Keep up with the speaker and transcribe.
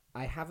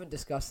I haven't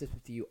discussed this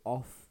with you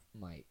off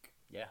mic.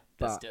 Yeah,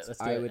 But let's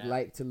do I it would now.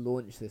 like to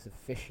launch this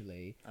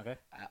officially. Okay.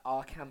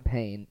 Our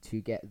campaign to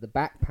get the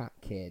Backpack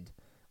Kid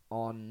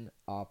on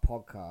our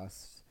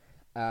podcast.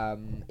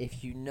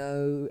 If you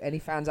know any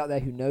fans out there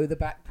who know the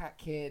Backpack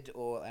Kid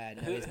or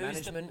know his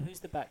management, Who's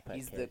the backpack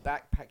he's kid? the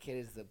Backpack Kid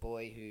is the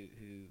boy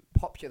who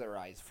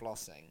popularized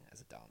flossing as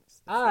a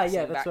dance. The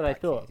Yeah, flossing that's what I Backpack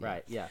thought. Kid,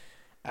 Right, yeah.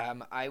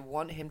 I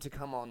want him to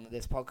come on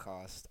this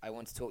podcast. I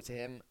want to talk to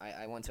him.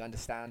 I want to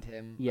understand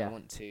him. Yeah. I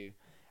want to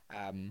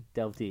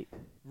Delve deep.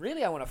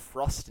 really I want to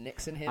Frost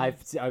Nixon him. I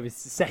was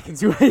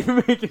seconds away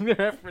from making the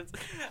reference.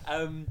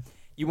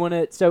 You want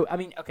to... So, I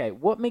mean, okay,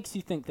 what makes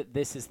you think that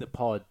this is the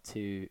pod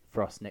to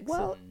Frost Nixon?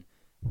 Well-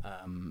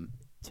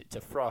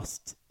 to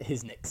Frost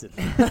his Nixon.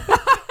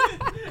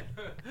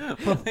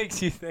 What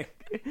makes you think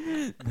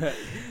that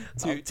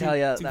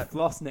to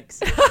Floss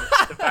Nixon,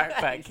 the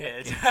Backpack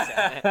Kid?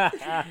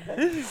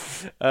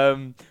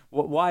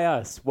 Why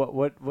us?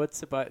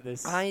 What's about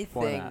this? I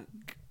format?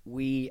 think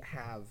we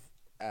have.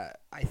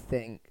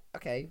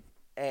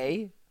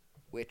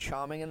 We're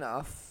charming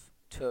enough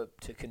to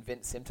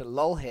convince him, to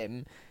lull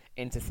him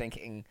into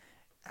thinking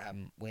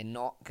we're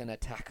not gonna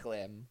tackle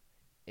him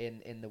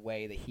in the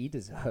way that he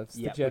deserves,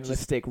 Yeah, the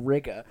journalistic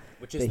rigor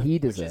which that he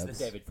deserves. Which is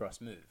the David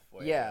Frost move.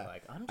 Where Yeah. you're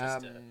like,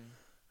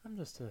 I'm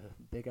just a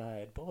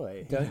big-eyed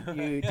boy. Don't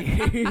you?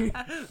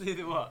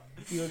 What?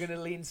 You were gonna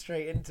lean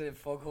straight into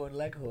Foghorn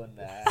Leghorn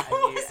there.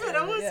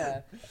 I wasn't.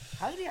 Yeah.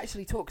 How did he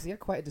actually talk? Because he had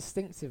quite a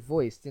distinctive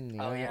voice, didn't he?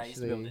 Oh yeah, I used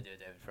to be able to do a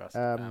David Frost.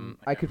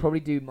 I could probably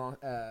do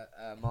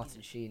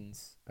Martin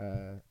Sheen's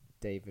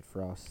David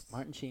Frost.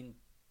 Martin Sheen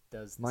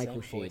does the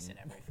Michael same voice Sheen. in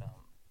every film.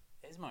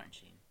 It is Martin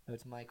Sheen. No,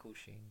 it's Michael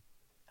Sheen.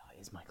 Oh, it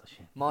is Michael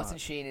Sheen. Martin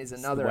Sheen is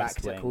it's another the West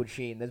actor Wing. called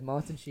Sheen. There's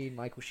Martin Sheen,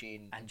 Michael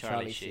Sheen, And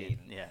Charlie Sheen.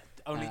 Yeah,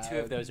 only two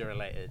of those are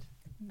related.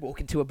 Walk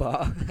into a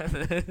bar.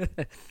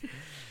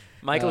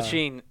 Michael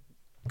Sheen,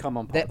 come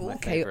on, they're pod, all my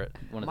favorite.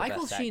 One of the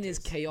Michael best Sheen is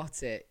actors.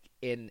 chaotic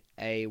in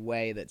a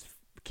way that's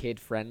kid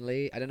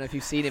friendly. I don't know if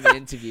you've seen him in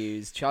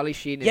interviews. Charlie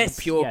Sheen is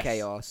pure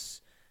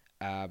chaos.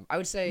 I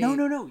would say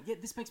No. Yeah,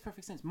 this makes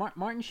perfect sense.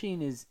 Martin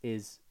Sheen is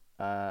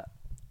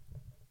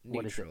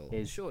neutral.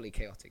 Is surely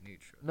chaotic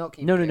neutral. Not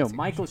no. chaotic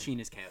Michael neutral. Sheen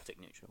is chaotic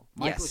neutral.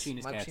 Michael Yes, Sheen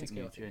is Michael chaotic Sheen's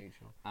neutral.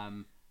 neutral.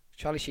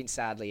 Charlie Sheen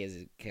sadly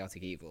is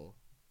chaotic evil.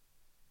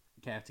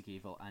 Chaotic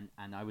evil,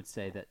 and I would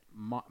say that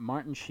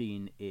Martin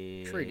Sheen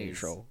is True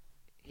neutral.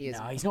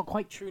 He's not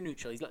quite true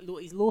neutral.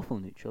 He's lawful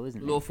neutral,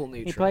 isn't he? Lawful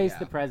neutral. He plays yeah.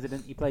 the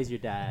president. He plays your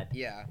dad.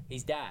 Yeah.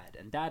 He's dad,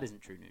 and dad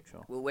isn't true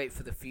neutral. We'll wait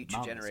for the future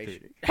Mum is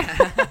generation.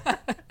 true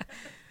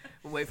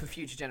We'll wait for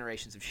future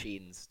generations of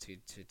Sheens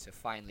to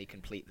finally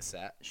complete the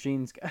set.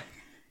 Sheen's.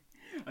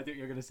 I think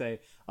you're going to say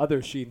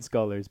other Sheen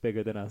scholars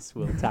bigger than us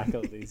will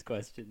tackle these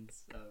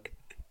questions.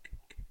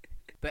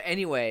 But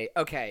anyway,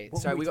 okay.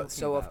 What Sorry, were we we got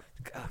so talking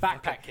off.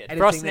 Backpack Kid. Editing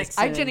Frost this.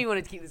 I Nixon. genuinely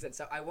wanted to keep this in.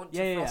 So I want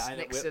to Frost I know.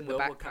 Nixon, We'll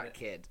the cut Backpack it.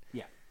 Kid.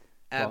 Yeah.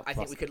 I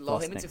think we could lull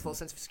Frost him into Nixon. full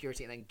sense of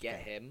security and then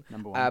get him.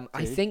 Number one.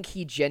 I think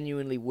he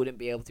genuinely wouldn't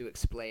be able to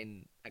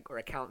explain or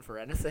account for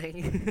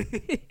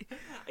anything.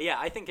 Yeah,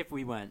 I think if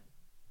we went,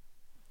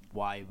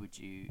 how could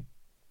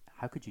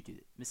you do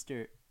it?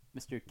 Mr.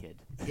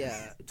 Kid.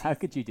 Yeah. How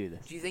could you do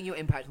this? Do you think your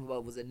impact on the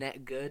world was a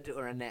net good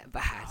or a net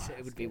bad?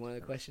 It would be one of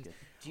the questions.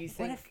 Do you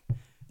think?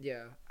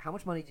 Yeah. How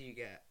much money do you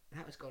get?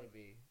 That was got to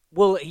be.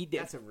 Well, he did.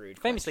 That's a rude.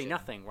 Famously question.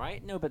 nothing,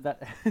 right? No, but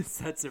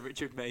that's a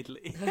Richard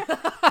Madeley.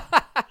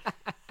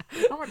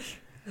 How much?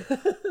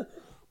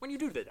 When you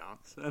do the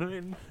dance, I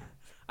mean,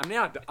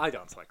 I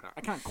dance like that.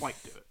 I can't quite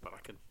do it, but I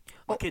can.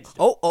 My kids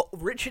do. Oh,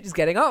 Richard is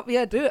getting up.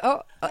 Yeah, do it.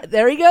 Oh,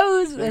 there he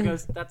goes. There he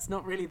goes. That's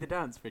not really the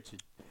dance,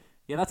 Richard.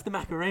 Yeah, that's the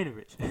Macarena,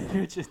 Richard.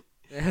 Richard.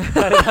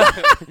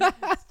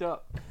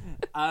 Stop.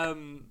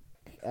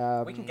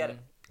 We can get him.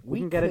 We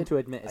can get him to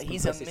admit his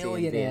he's a complicity in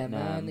millionaire,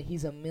 Vietnam. man.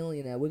 He's a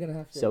millionaire. We're gonna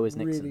have to. So is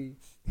Nixon.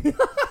 Really...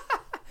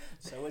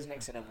 So is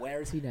Nixon, and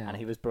where is he now? And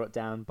he was brought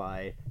down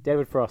by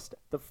David Frost,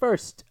 the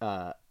first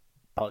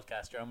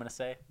podcaster. I'm gonna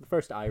say the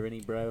first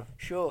irony, bro.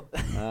 Sure.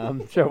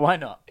 Sure. Why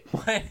not?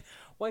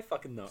 Why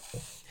fucking not?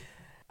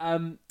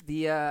 What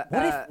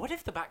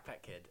if the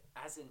Backpack Kid,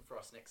 as in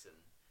Frost Nixon,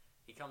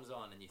 he comes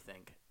on and you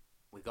think,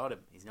 we got him.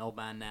 He's an old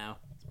man now.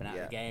 He's been out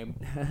of the game.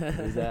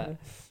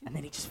 And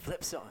then he just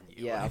flips it on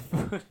you. Yeah,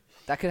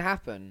 that could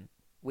happen.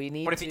 We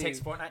need. What if he takes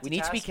Fortnite? We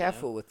need to be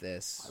careful with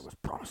this. I was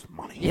promised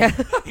money. Yeah.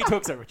 He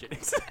talks over Richard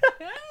Nixon.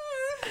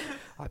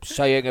 I'm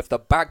saying if the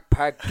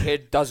Backpack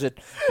Kid does it,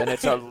 then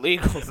it's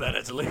illegal. Then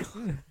it's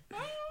illegal.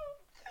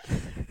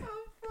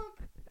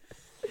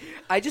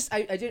 I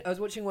was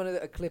watching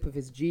a clip of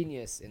his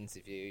Genius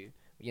interview.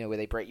 You know, where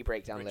you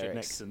break down Richard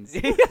lyrics. Nixon's.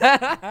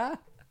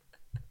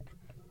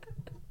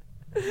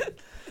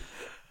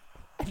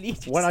 I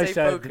need you When to I stay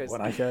said, focused.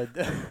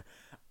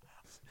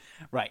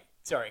 Right.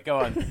 Sorry. Go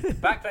on.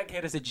 Backpack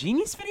Kid is a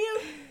Genius video.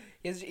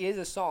 He has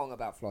a song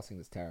about flossing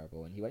that's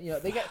terrible, and he went. You know,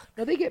 they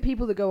get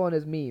people that go on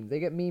as memes. They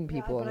get meme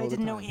people on but all I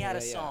didn't the know time. he had a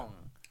Yeah. song.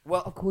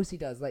 Well, of course he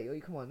does. Like,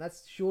 come on,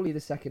 that's surely the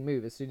second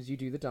move. As soon as you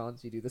do the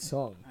dance, you do the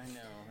song. I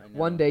know.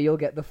 One day you'll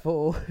get the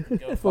full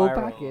Go full viral.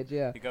 package.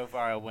 Yeah. You go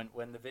viral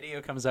when the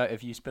video comes out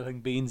of you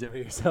spilling beans over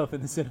yourself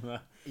in the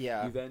cinema.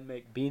 Yeah. You then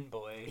make Bean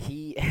Boy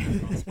He. on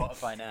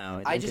Spotify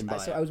now. I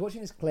was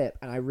watching this clip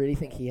and I really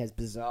think he has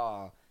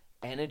bizarre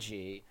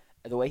energy.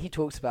 The way he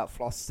talks about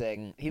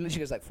flossing, he literally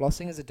goes like,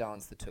 "Flossing is a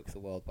dance that took the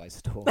world by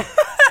storm."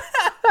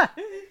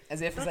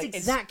 As if That's it's like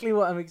exactly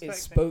what I'm it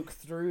expecting. spoke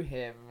through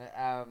him.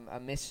 A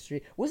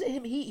mystery. Was it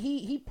him?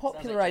 He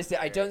popularized it.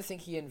 I don't think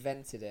he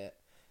invented it.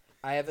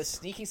 I have a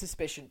sneaking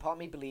suspicion. Part of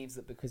me believes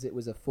that because it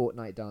was a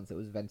Fortnite dance that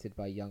was invented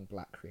by young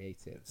black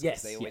creatives.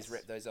 Yes, They always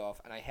rip those off,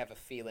 and I have a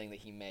feeling that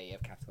he may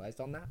have capitalized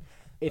on that.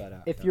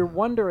 If you're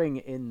wondering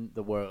in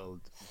the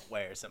world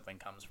where something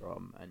comes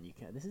from, and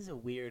this is a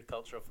weird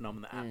cultural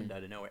phenomenon that happened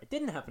out of nowhere. It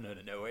didn't happen out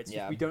of nowhere. It's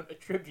just we don't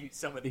attribute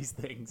some of these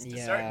things to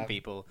certain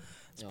people,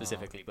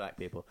 specifically black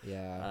people.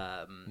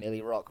 Yeah.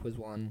 Millie Rock was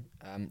one.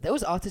 There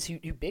was artists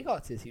big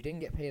artists who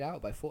didn't get paid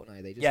out by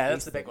Fortnite. They just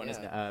that's the big them, one,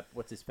 isn't it?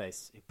 What's his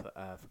face?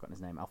 I've forgotten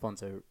his name.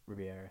 Alfonso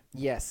Riviera.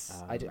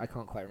 Yes, I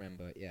can't quite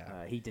remember.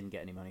 Yeah. He didn't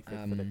get any money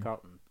for the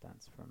Carlton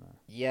dance from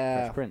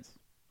Fresh Prince.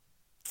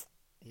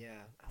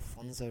 Yeah,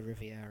 Alfonso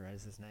Riviera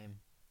is his name.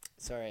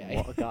 Sorry,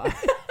 what a guy.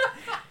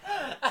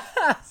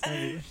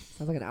 sounds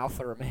like an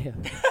Alfa Romeo.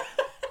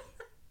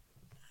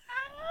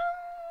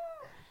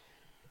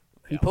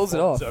 He pulls it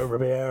off. Alfonso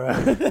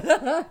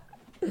Riviera.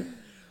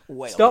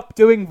 Well, Stop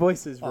doing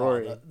voices,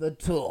 Rory. The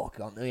talk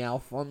on the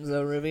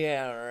Alfonso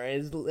Riviera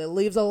it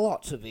leaves a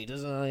lot to be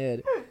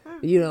desired.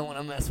 You don't want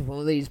to mess with one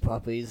of these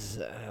puppies.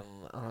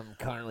 I'm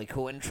currently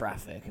caught in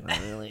traffic, and I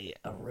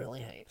really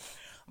hate.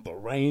 The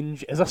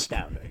range is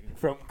astounding,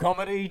 from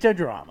comedy to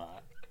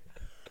drama.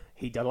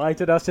 He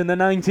delighted us in the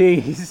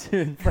 90s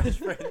in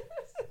Fresh Prince.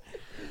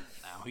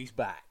 Now he's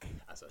back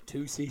as a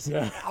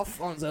two-seater.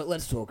 Alfonso,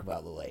 let's talk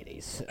about the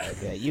ladies.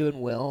 Okay, you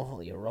and Will,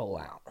 you roll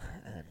out.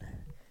 And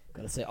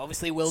gotta say,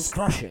 obviously Will's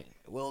crushing.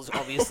 Will's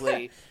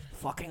obviously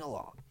fucking a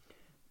lot.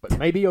 But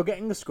maybe you're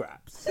getting the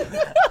scraps.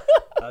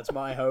 That's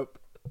my hope.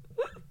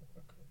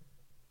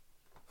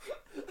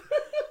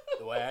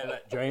 The way I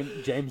let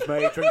James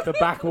May drink the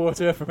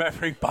backwater from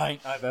every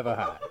pint I've ever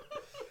had.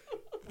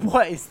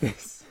 What is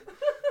this?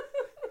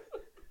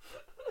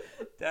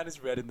 Dan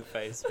is red in the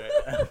face right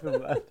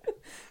now.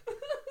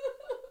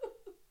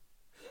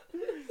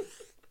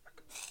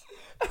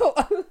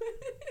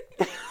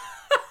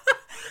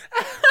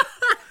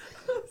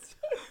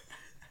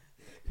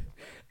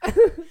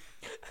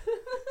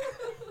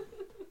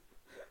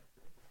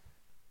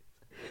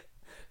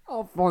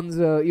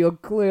 Alfonso, you're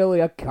clearly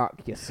a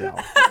cuck yourself,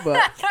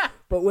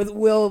 but with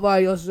Will by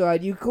your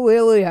side, you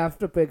clearly have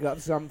to pick up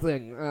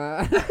something.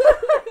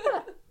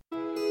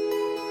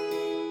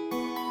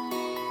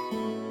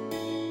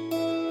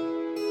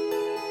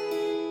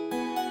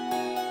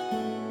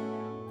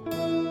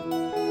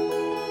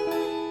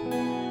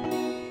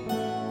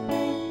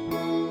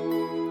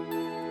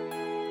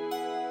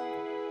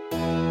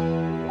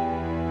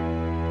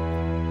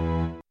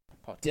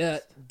 Da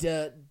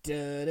da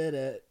da da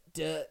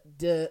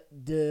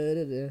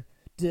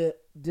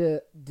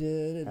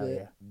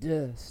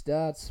da.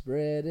 Start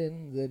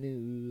spreading the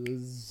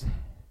news.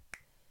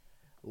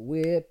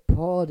 We're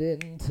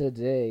podding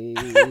today.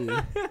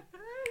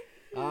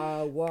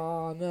 I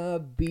wanna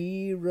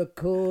be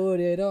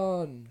recorded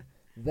on.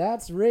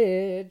 That's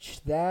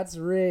rich.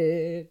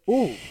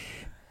 Ooh.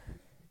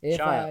 If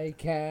I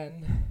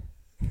can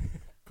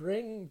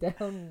bring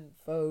down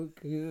folk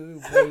who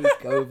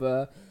make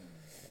over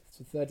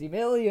 30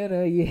 million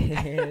a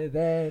year,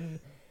 then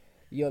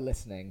you're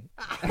listening.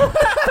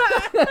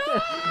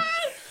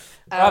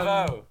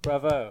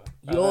 Bravo.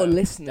 You're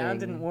listening. Dan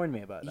didn't warn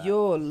me about that.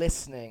 You're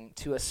listening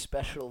to a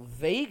special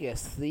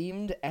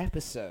Vegas-themed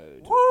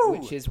episode,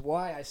 which is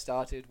why I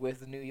started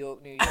with New York.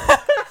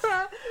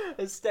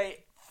 A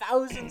state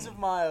thousands of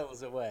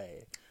miles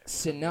away.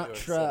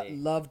 Sinatra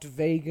loved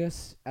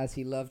Vegas as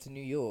he loved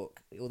New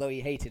York. Although he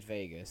hated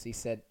Vegas, he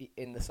said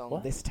in the song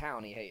 "This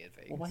Town" he hated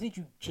Vegas. Well, why did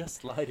you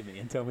just lie to me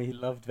and tell me he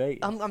loved Vegas?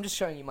 I'm just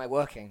showing you my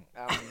working.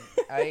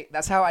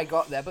 That's how I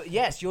got there. But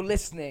yes, you're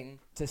listening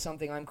to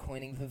something I'm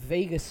coining the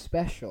Vegas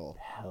Special.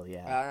 Hell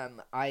yeah.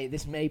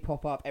 This may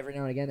pop up every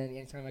now and again,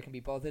 anytime I can be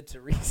bothered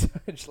to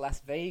research Las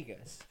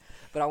Vegas.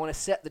 But I want to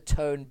set the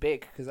tone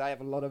big because I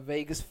have a lot of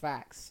Vegas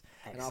facts.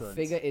 Excellent. And our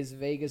figure is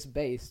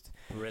Vegas-based.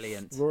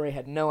 Brilliant. Rory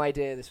had no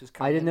idea this was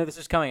coming. I didn't know this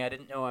was coming. I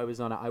didn't know I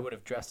was on it. I would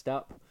have dressed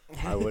up.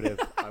 I would have.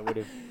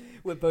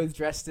 We're both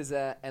dressed as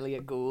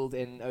Elliot Gould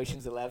in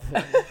Ocean's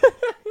 11.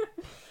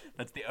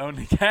 That's the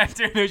only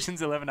character in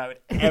Ocean's 11 I would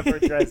ever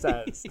dress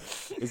as.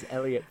 Is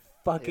Elliot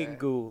fucking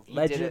Gould.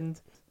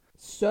 Legend.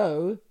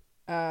 So,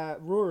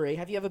 Rory,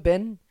 have you ever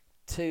been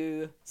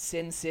to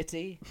Sin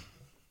City?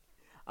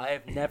 I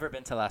have never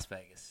been to Las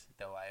Vegas,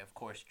 though I, of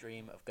course,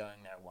 dream of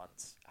going there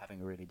once,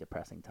 having a really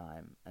depressing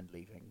time and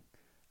leaving.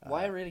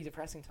 Why a really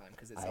depressing time?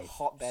 Because it's a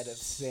hotbed of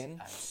sin?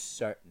 I'm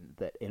certain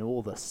that in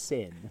all the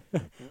sin,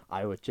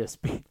 I would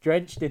just be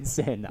drenched in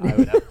sin. I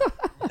would have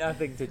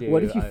nothing to do.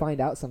 What if you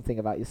find out something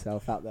about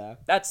yourself out there?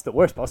 That's the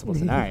worst possible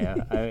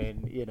scenario. I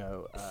mean,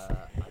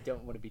 I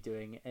don't want to be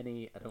doing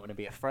any. I don't want to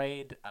be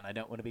afraid, and I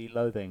don't want to be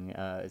loathing.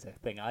 Is a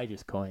thing I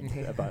just coined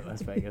about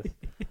Las Vegas.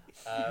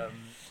 I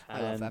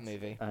love that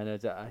movie. And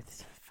it's a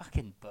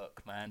fucking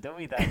book, man. Don't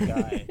be that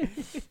guy.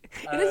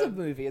 It is a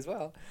movie as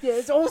well. Yeah,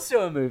 it's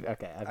also a movie.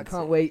 Okay, I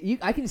can't wait.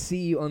 I can see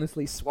you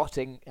honestly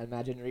swatting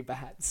imaginary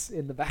bats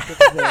in the back of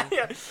the thing.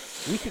 Yeah.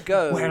 We could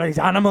go. Where are these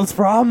animals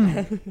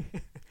from?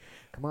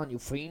 Come on, you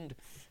fiend.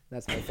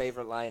 That's my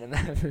favorite line in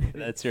that movie.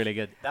 That's really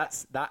good.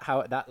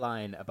 That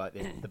line about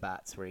the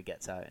bats where he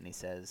gets out and he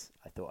says,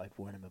 "I thought I'd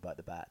warn him about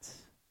the bats.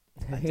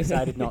 I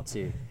decided not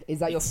to. Is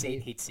that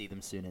he'd see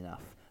them soon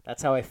enough."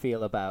 That's how I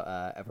feel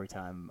about every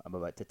time I'm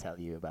about to tell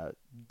you about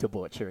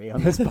debauchery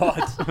on this pod.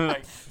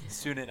 Like,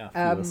 soon enough,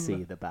 you will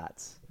see the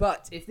bats.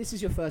 But if this is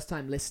your first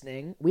time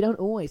listening, we don't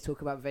always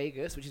talk about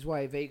Vegas, which is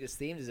why Vegas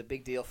themed is a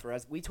big deal for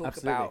us. We talk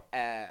about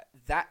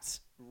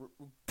that's.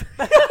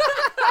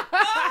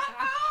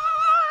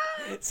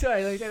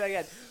 Sorry, let me say that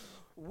again.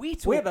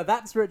 We're the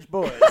That's Rich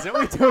boys, and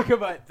we talk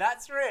about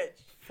That's Rich.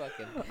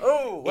 Fucking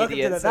welcome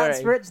to the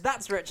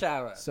That's Rich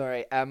hour.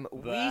 Sorry,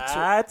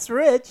 That's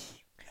Rich.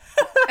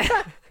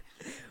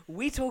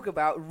 We talk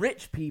about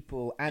rich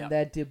people and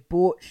their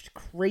debauched,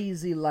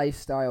 crazy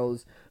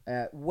lifestyles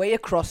way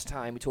across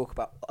time. We talk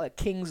about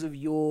kings of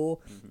yore,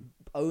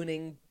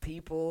 owning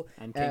people.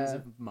 And kings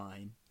of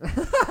mine.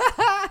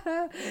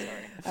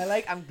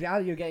 I'm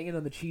glad you're getting in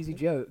on the cheesy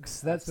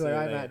jokes. That's where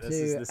I'm at, too.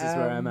 This is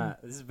where I'm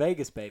at. This is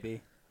Vegas,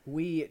 baby.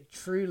 We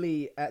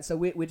truly... so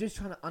we're just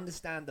trying to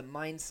understand the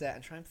mindset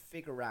and try and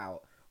figure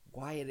out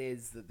why it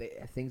is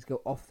that things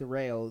go off the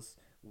rails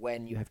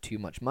when you have too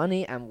much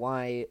money, and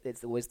why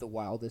it's always the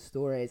wildest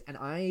stories. And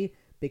I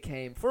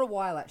became, for a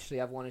while actually,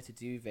 I've wanted to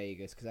do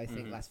Vegas because I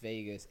think Las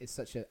Vegas is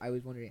I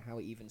was wondering how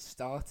it even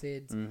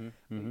started,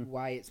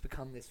 why it's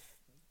become this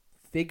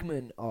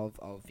figment of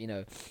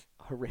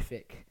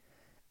horrific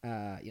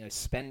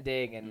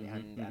spending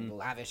and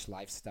lavish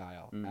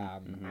lifestyle,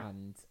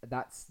 and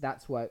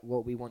that's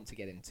what we want to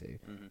get into.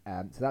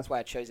 So that's why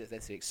I chose it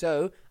this week.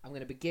 So I'm going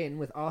to begin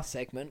with our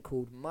segment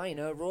called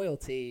Minor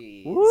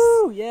Royalties.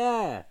 Woo,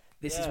 yeah.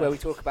 This is where we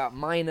talk about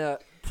minor.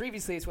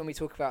 Previously, it's when we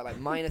talk about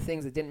minor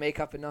things that didn't make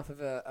up enough of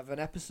an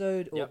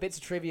episode, or bits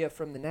of trivia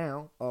from the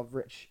now of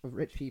rich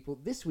people.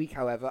 This week,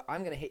 however,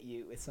 I'm going to hit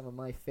you with some of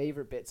my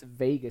favorite bits of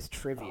Vegas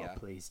trivia. Oh,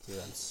 please do!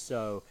 I'm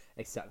so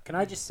excited. Can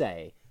I just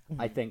say,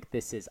 I think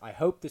this is. I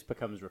hope this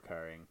becomes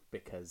recurring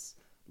because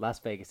Las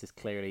Vegas is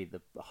clearly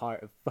the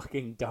heart of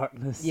fucking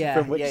darkness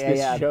from which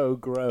this show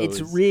grows.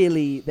 It's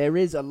really there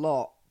is a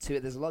lot to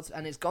it. There's a lot,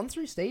 and it's gone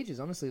through stages.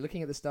 Honestly,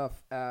 looking at the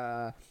stuff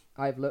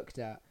I've looked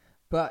at.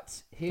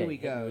 But here we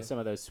go. With some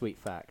of those sweet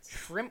facts.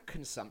 Shrimp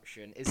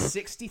consumption is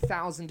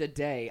 60,000 a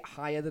day,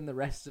 higher than the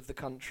rest of the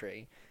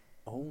country.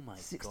 Oh my god!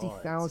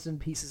 60,000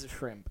 pieces of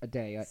shrimp a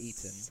day are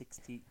eaten.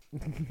 60.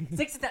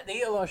 They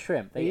eat a lot of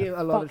shrimp. They eat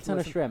a lot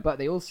of shrimp. But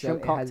they also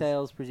shrimp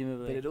cocktails,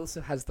 presumably. But it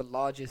also has the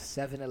largest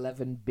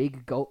 7-Eleven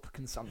big gulp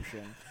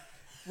consumption,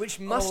 which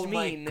must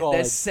mean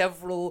there's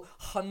several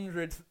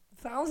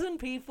 100,000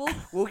 people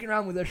walking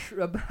around with a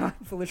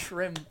handful of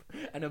shrimp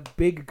and a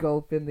big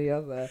gulp in the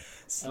other.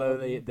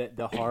 Slowly,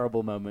 the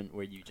horrible moment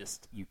where you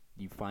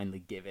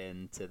finally give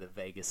in to the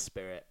Vegas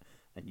spirit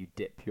and you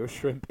dip your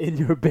shrimp in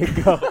your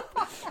big gulp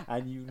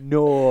and you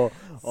gnaw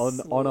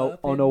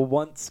on a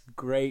once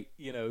great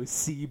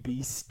sea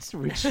beast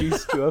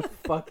reduced to a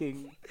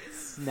fucking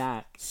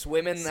snack.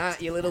 Swim in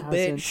that, you little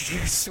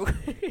bitch.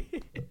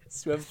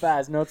 Swim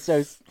fast, not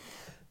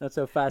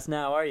so fast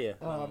now, are you?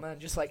 Oh man,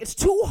 just it's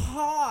too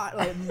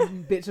hot.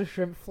 Bits of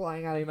shrimp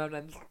flying out of your mouth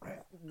and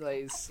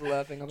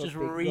slurping up. Just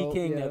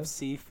reeking of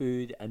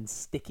seafood and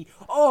sticky.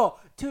 Oh,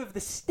 two of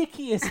the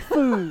stickiest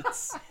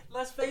foods.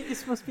 Las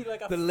Vegas must be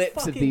like a the lips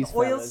fucking of these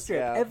oil fellas, strip.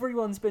 Yeah.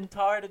 Everyone's been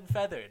tarred and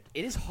feathered.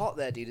 It is hot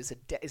there, dude. It's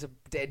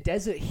a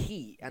desert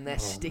heat, and they're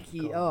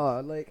sticky.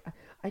 God.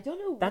 I don't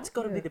know. That's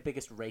got to be the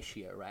biggest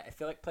ratio, right? I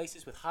feel like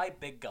places with high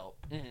big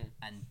gulp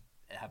and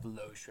have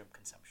low shrimp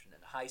consumption,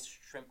 and high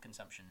shrimp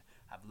consumption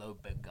have low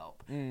big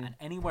gulp, and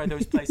anywhere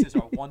those places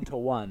are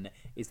 1-to-1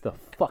 is the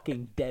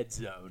fucking dead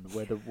zone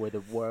where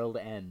the world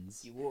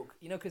ends. You walk,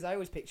 because I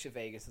always picture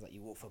Vegas as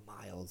you walk for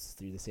miles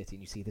through the city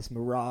and you see this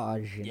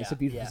mirage, and it's a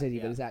beautiful city,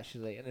 but it's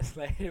actually, and it's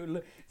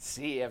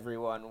see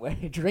everyone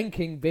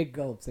drinking big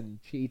gulps and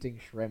eating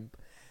shrimp.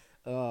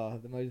 Oh,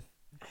 the most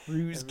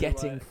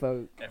cruise-getting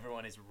folk.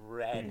 Everyone is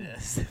red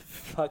as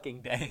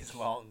fucking days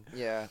long.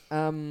 Yeah.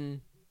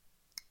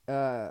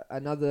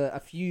 A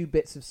few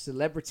bits of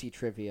celebrity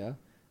trivia.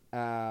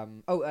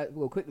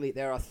 Quickly,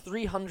 there are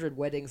 300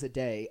 weddings a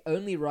day,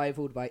 only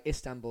rivaled by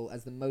Istanbul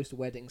as the most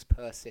weddings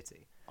per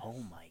city.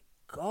 Oh my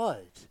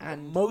god!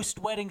 And most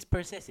weddings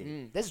per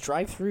city. There's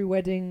drive-through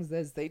weddings.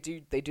 They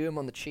do them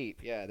on the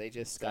cheap. Yeah, they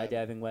just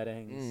skydiving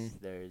weddings.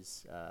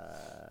 There's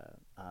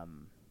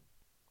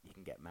you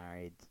can get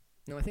married.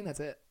 No, I think that's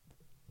it.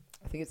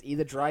 I think it's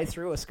either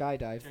drive-through or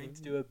skydive. Trying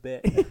to do a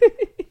bit. You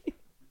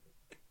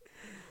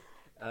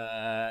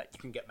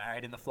can get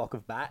married in the flock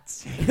of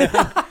bats.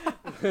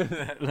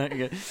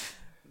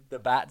 The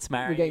bats We're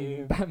marry getting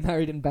you.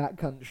 married in bat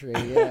country.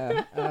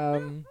 Yeah.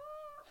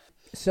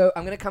 So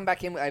I'm gonna come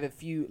back in. I have a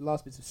few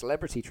last bits of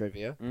celebrity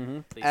trivia.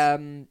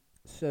 Please.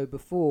 So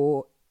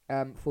before.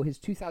 For his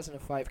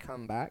 2005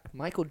 comeback,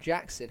 Michael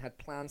Jackson had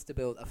plans to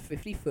build a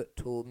 50-foot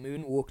tall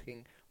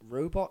moonwalking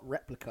robot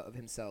replica of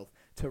himself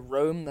to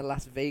roam the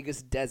Las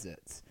Vegas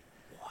desert.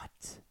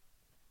 What?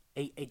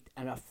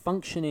 A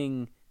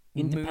functioning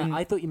independent...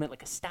 I thought you meant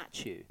like a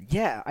statue.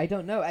 Yeah, I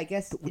don't know. I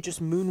guess... But would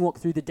just moonwalk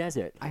through the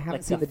desert. I haven't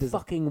like seen the desert.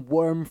 fucking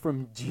worm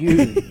from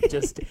Dune.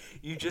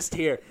 You just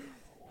hear...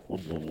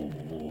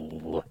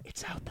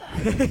 It's out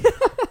there.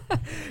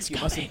 It's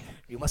coming.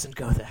 You mustn't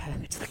go there.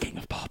 It's the king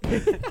of pop.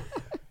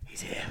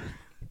 He's here.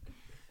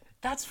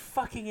 That's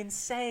fucking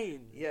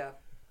insane. Yeah.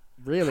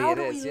 Really, How it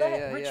do is. we Yeah, let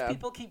yeah, rich yeah.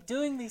 people keep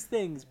doing these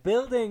things?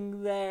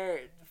 Building their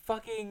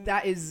fucking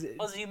That is...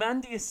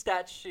 Ozymandias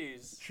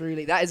statues.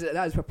 Truly, that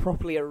is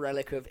properly a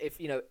relic of if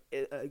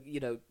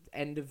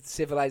end of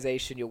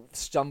civilization. You're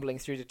stumbling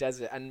through the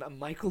desert, and a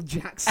Michael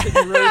Jackson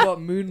robot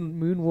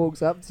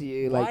moonwalks up to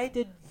you. Why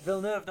did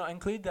Villeneuve not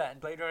include that in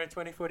Blade Runner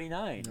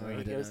 2049, No, where I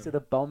he don't goes know. to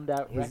the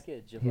bombed-out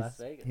wreckage of Las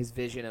Vegas? His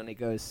vision only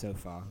goes so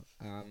far.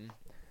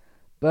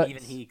 But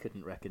even he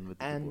couldn't reckon with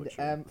the and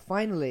debauchery.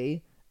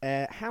 finally,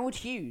 Howard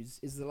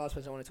Hughes is the last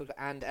person I want to talk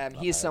about, and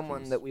he is Howard someone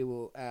Hughes. that we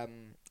will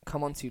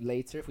come on to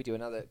later if we do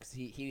another, because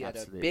he had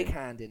Absolutely. a big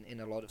hand in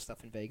a lot of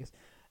stuff in Vegas.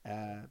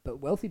 But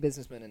wealthy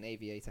businessman and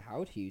aviator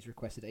Howard Hughes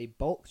requested a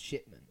bulk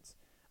shipment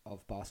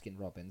of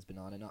Baskin-Robbins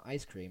banana nut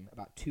ice cream,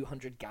 about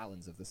 200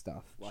 gallons of the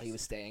stuff, while he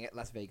was staying at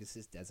Las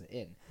Vegas's Desert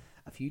Inn.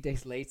 A few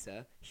days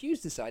later,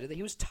 Hughes decided that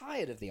he was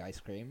tired of the ice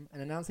cream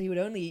and announced that he would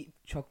only eat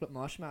chocolate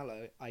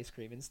marshmallow ice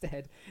cream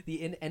instead. The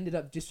inn ended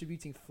up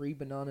distributing free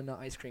banana nut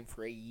ice cream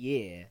for a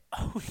year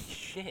Holy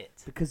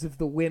shit. because of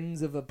the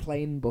whims of a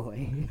plain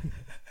boy.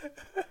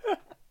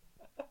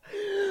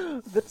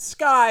 The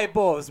sky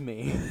bores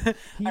me.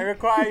 I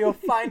require your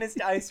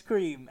finest ice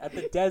cream at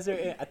the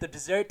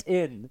dessert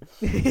inn.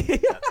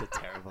 That's a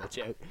terrible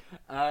joke.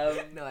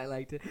 No, I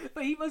liked it.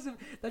 But he must have...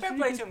 Fair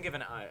play to him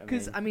giving it out.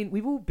 Because,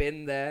 we've all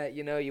been there,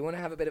 you want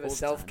to have a bit of a All the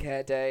time.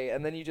 self-care day,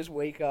 and then you just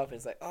wake up and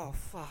it's like, oh,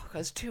 fuck,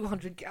 there's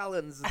 200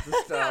 gallons of the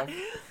stuff.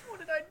 What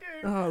did I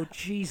do? Oh,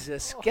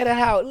 Jesus. Get it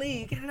out,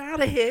 Lee. Get it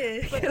out of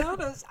here.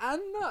 Bananas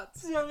and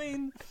nuts.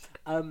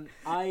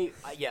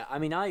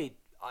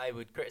 I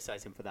would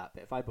criticize him for that,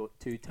 but if I bought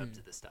 2 tubs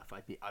of the stuff,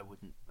 I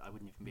wouldn't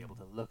even be able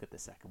to look at the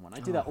second one. I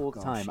do that all the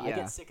time. I yeah.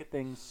 get sick of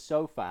things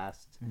so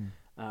fast.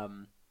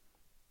 Well,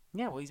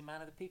 he's a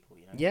man of the people,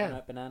 Yeah.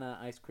 Banana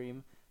ice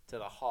cream to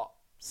the hot,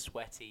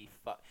 sweaty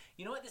fuck.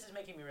 You know what this is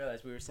making me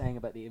realize? We were saying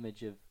about the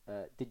image of.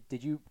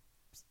 Did you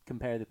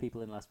compare the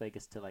people in Las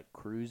Vegas to like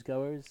cruise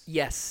goers?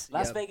 Yes.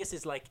 Las Vegas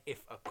is like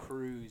if a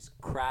cruise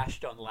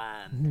crashed on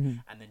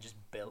land and then just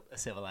built a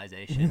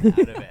civilization out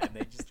of it, and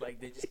they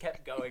just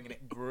kept going and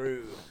it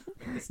grew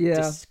like this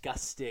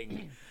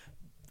disgusting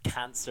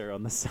cancer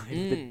on the side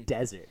of the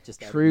desert,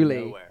 just out of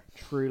nowhere.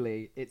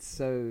 Truly, it's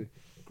so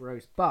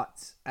gross.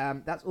 But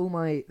that's all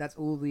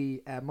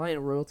the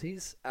minor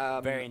royalties.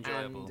 Very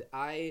enjoyable.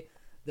 And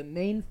the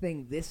main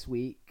thing this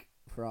week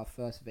for our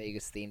first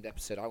Vegas-themed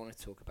episode I want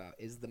to talk about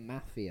is the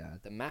Mafia.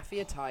 The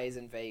Mafia ties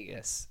in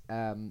Vegas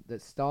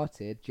that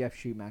started Jeff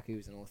Schumacher,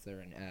 who's an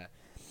author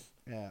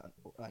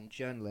and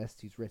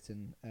journalist who's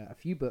written a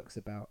few books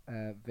about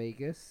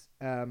Vegas,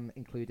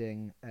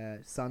 including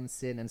Sun,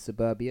 Sin, and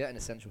Suburbia, an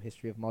essential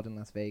history of modern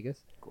Las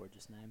Vegas.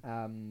 Gorgeous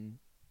name.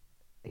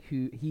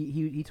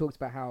 He talks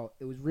about how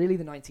it was really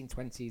the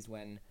 1920s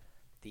when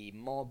the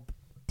mob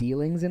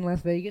dealings in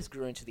Las Vegas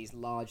grew into these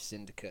large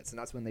syndicates, and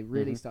that's when they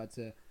really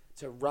started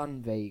to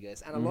run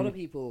Vegas. And a lot of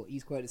people,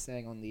 he's quoted as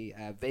saying on the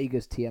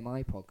Vegas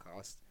TMI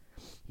podcast,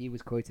 he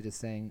was quoted as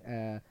saying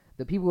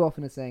that people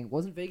often are saying,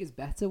 wasn't Vegas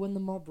better when the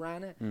mob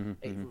ran it?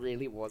 It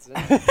really wasn't.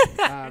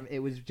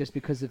 It was just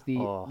because of the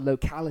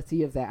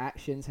locality of their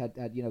actions had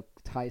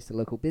ties to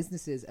local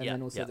businesses, and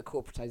then also the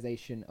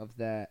corporatization of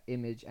their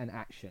image and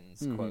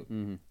actions. Quote.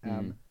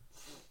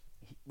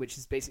 Which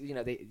is basically,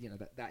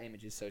 that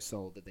image is so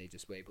sold that they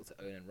just were able to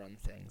own and run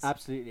things.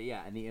 Absolutely,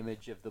 yeah. And the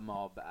image of the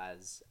mob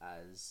as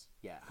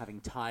having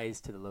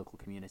ties to the local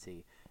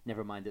community.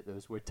 Never mind that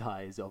those were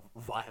ties of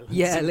violence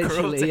and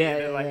literally, cruelty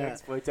yeah.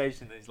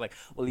 exploitation. He's like,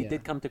 well, he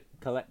did come to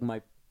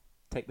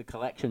take the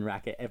collection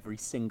racket every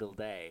single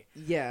day.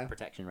 Yeah.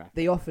 Protection racket.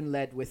 They often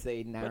led with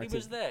a narrative. But he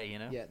was there,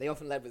 Yeah, they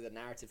often led with a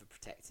narrative of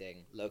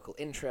protecting local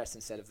interests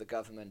instead of the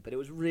government, but it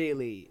was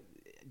really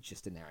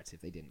just a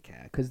narrative. They didn't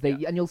care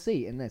and you'll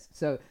see in this.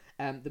 So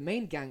the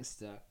main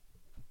gangster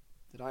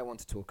that I want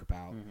to talk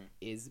about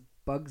is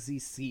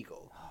Bugsy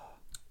Siegel,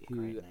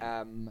 who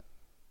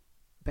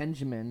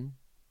Benjamin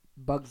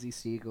Bugsy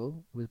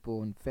Siegel was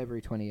born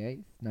February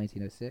 28th,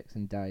 1906,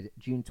 and died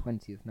June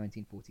 20th,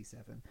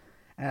 1947.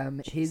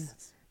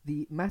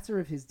 The matter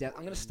of his death.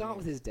 I'm going to start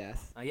with his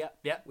death. Yeah.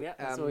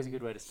 That's always a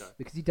good way to start.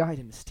 Because he died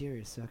in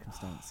mysterious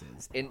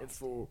circumstances,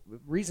 for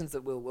reasons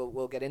that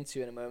we'll get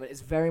into in a moment.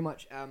 It's very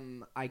much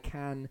I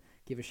can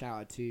give a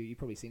shout out to. You've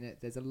probably seen it.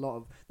 There's a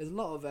lot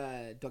of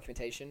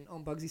documentation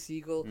on Bugsy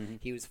Siegel. Mm-hmm.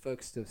 He was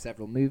focused on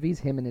several movies.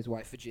 Him and his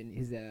wife,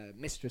 his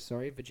mistress,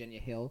 Virginia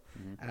Hill,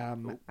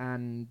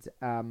 and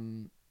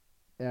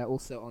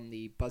also on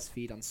the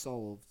BuzzFeed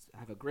Unsolved,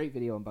 have a great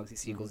video on Bugsy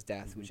Siegel's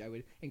death, which I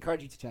would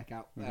encourage you to check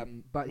out.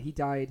 But he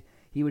died.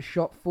 He was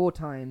shot 4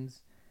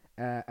 times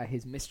at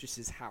his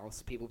mistress's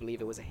house. People believe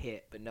it was a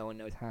hit, but no one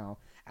knows how.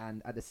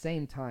 And at the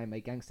same time, a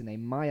gangster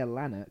named Maya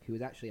Lanark, who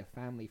was actually a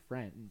family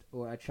friend,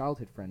 or a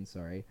childhood friend,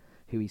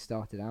 who he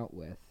started out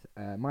with,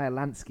 Maya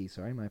Lansky,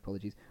 my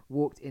apologies,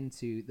 walked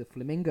into the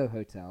Flamingo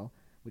Hotel,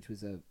 which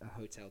was a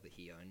hotel that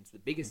he owned, the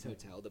biggest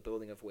hotel, the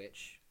building of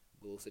which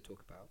we'll also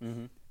talk about,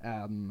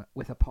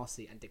 with a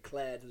posse, and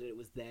declared that it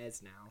was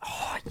theirs now.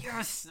 Oh,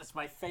 yes! That's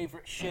my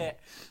favourite shit.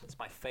 That's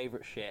my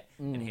favourite shit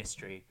in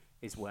history,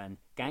 is when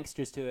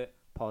gangsters do it,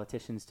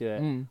 politicians do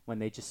it, when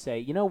they just say,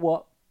 you know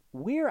what,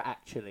 we're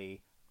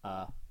actually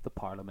the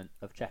Parliament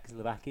of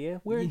Czechoslovakia.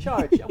 We're in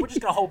charge, and we're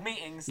just going to hold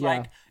meetings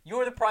like,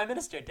 you're the Prime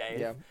Minister, Dave.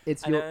 Yeah.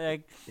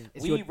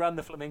 We run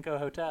the Flamenco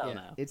Hotel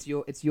now. It's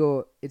your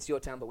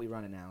town, but we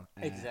run it now.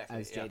 Exactly.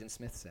 As Jaden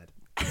Smith said.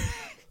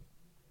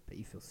 But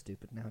you feel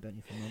stupid now, don't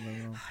you, for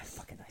mumbling wrong? I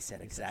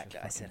said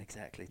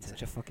exactly.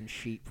 Such a fucking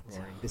sheep,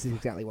 Rory. This is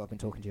exactly what I've been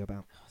talking to you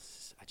about.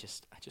 I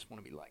just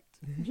want to be liked.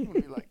 I just want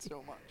to be liked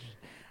so much.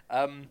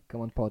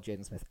 Come on, Paul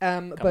Jaden Smith.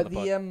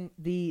 Benjamin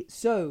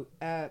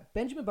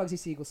Bugsy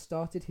Siegel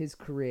started his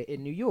career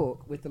in New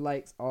York with the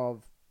likes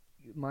of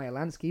Maya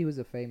Lansky, who was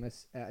a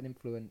famous an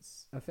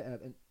influencer.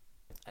 An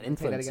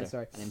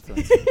influencer.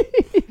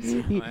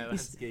 Maya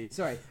Lansky.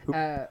 Sorry.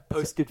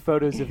 Posted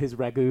photos of his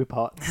ragu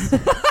pots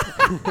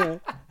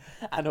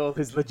and all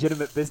his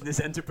legitimate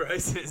business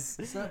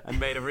enterprises, and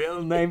made a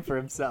real name for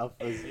himself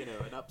as,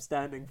 an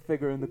upstanding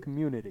figure in the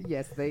community.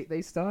 Yes,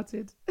 they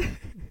started.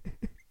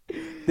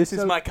 This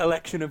is my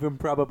collection of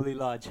improbably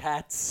large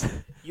hats.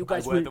 You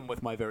guys I wear them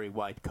with my very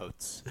wide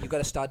coats. You got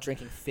to start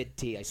drinking Fid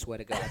tea, I swear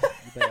to God.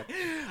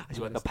 I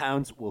swear the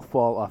pounds will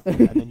fall off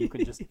you, and then you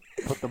can just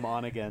put them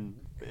on again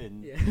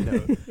in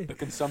the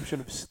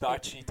consumption of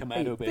starchy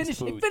tomato-based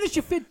food. Finish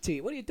your Fid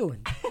tea. What are you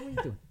doing?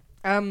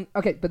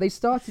 Okay, but they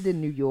started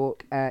in New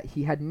York.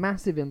 He had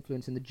massive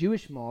influence in the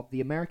Jewish mob,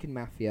 the American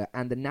mafia,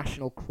 and the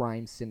National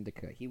Crime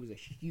Syndicate. He was a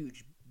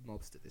huge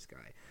mobster, this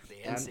guy.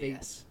 The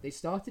NCS. They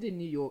started in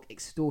New York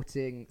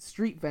extorting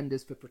street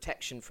vendors for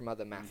protection from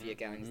other mafia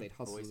gangs. They'd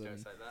hustle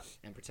them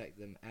and protect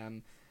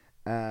them.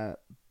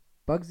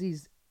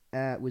 Bugsy's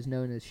was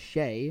known as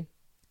Shay.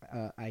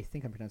 I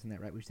think I'm pronouncing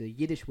that right, which is a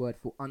Yiddish word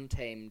for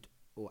untamed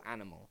or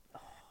animal.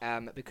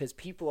 Because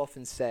people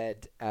often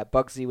said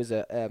Bugsy was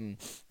and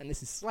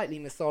this is slightly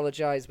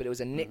mythologized, but it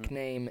was a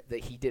nickname that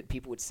he did.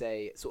 People would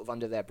say sort of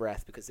under their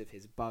breath because of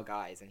his bug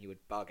eyes, and he would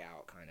bug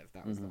out. Kind of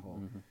that was the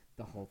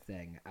whole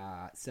thing.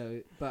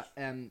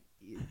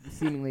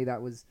 Seemingly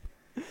that was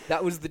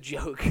the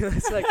joke.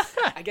 It's like,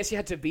 I guess you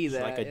had to be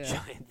there. Like a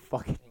giant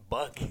fucking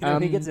bug.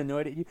 He gets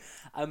annoyed at you.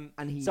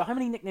 So how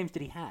many nicknames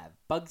did he have?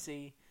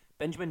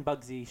 Benjamin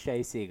Bugsy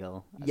Shay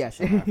Siegel. Yes.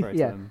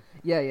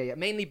 Yeah.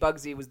 Mainly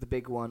Bugsy was the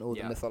big one, or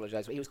the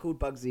mythologized. But he was called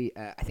Bugsy,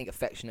 I think,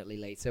 affectionately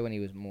later when he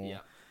was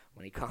more,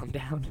 when he calmed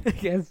down, I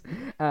guess.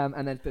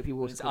 And then, but people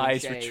would call him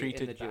Shay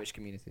in the Jewish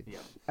community.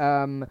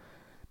 Yeah.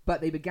 But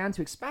they began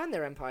to expand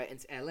their empire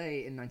into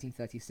LA in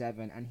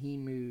 1937, and he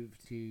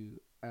moved to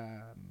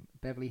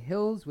Beverly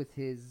Hills with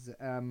his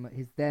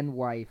then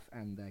wife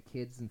and their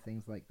kids and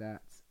things like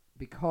that,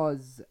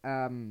 because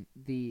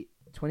the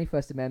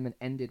 21st Amendment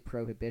ended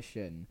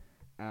prohibition.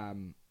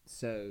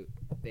 So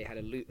they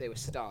had they were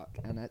stuck,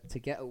 and to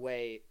get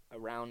away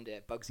around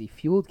it, Bugsy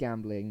fueled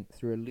gambling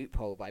through a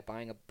loophole by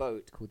buying a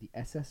boat called the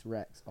SS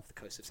Rex off the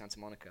coast of Santa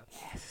Monica.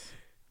 Yes.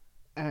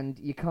 And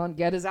you can't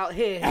get us out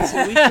here,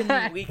 so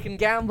we can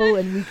gamble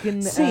and we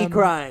can sea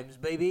crimes,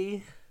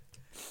 baby.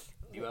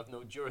 You have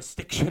no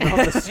jurisdiction on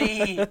the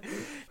sea.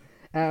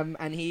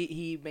 And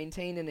he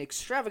maintained an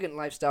extravagant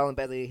lifestyle in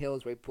Beverly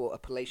Hills, where he bought a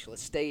palatial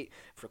estate,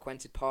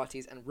 frequented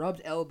parties, and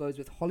rubbed elbows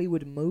with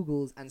Hollywood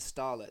moguls and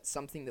starlets,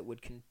 something that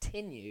would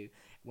continue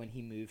when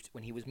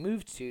he was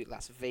moved to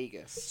Las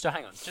Vegas. So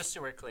hang on, just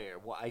so we're clear,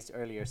 what I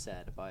earlier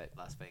said about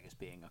Las Vegas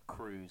being a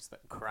cruise that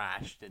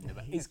crashed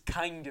is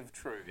kind of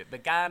true. It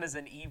began as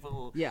an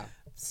evil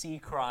sea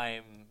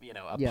crime,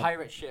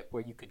 pirate ship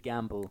where you could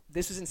gamble.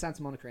 This was in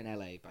Santa Monica in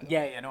LA, by the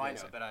way. Yeah, no, I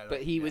know.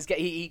 But he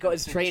got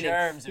his training.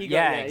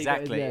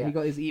 Exactly. He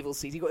got his evil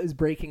seeds. He got his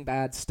Breaking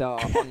Bad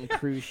start on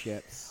cruise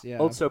ships. Yeah.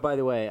 Also, by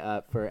the way,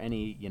 for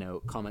any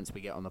comments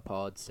we get on the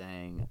pod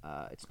saying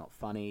it's not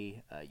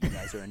funny, you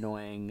guys are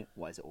annoying,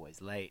 why is it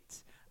always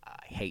late?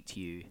 I hate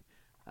you.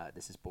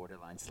 This is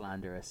borderline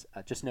slanderous.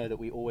 Just know that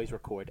we always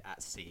record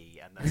at sea,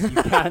 and that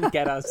you can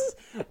get us.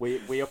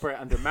 We operate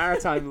under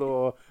maritime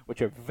law,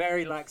 which are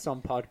very lax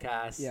on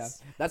podcasts. Yeah,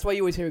 that's why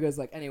you always hear it goes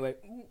like, anyway.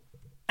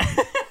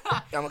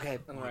 I'm okay.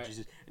 I'm alright.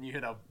 And you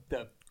hear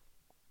the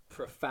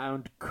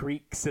profound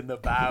creaks in the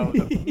bow.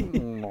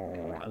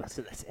 That's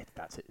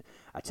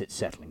it.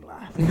 Settling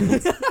laugh.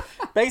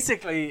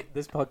 Basically,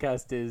 this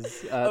podcast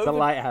is the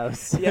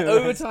lighthouse. Yeah,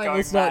 over time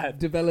we'll start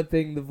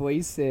developing the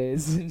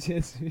voices and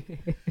just.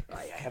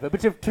 I have a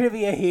bit of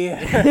trivia here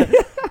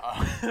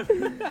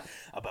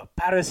about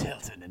Paris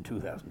Hilton in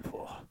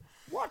 2004.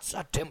 What's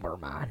a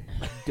timberman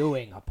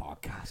doing a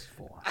podcast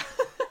for?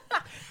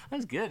 That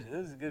was good.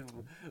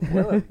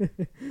 Well,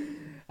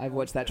 I've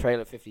watched that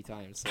trailer 50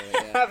 times. So,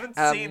 yeah. I haven't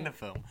seen the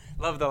film.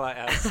 Love the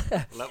lighthouse.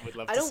 Would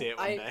love to see it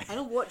one day. I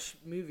don't watch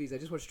movies. I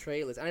just watch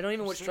trailers. And I don't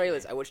even watch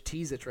trailers. I watch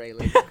teaser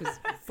trailers because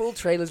full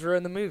trailers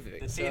ruin the movie.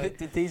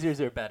 The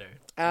teasers are better.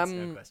 That's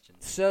no question.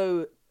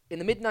 So in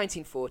the mid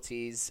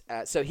 1940s,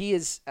 so he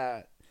is.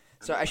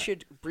 So I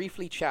should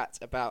briefly chat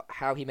about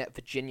how he met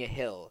Virginia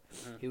Hill,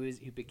 who was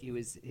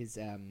his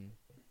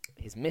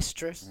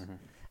mistress.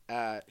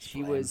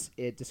 She was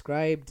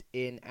described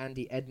in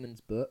Andy Edmonds'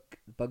 book,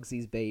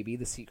 Bugsy's Baby,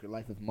 The Secret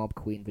Life of Mob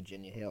Queen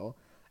Virginia Hill.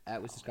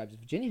 It was described as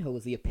Virginia Hill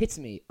was the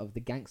epitome of the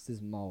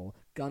gangster's mole,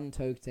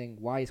 gun-toting,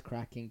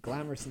 wisecracking,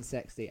 glamorous and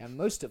sexy, and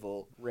most of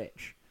all,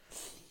 rich.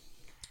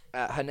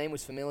 Her name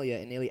was familiar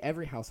in nearly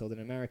every household in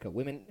America.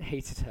 Women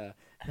hated her,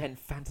 men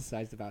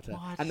fantasized about her,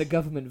 and the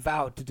government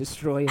vowed to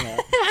destroy her.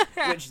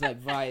 Which,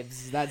 like,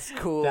 vibes, that's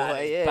cool.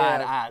 That is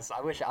badass.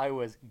 I wish I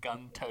was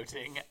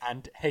gun-toting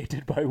and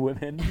hated by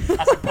women,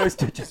 as opposed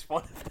to just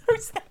one of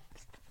those things.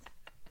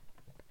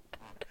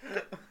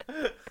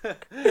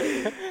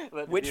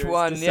 Which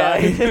one?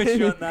 Yeah,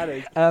 Which one that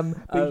is.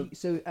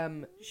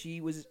 She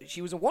was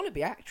a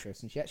wannabe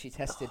actress, and she actually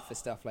tested for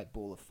stuff like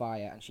Ball of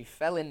Fire, and she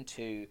fell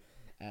into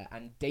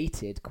and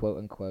dated, quote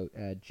unquote,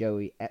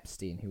 Joey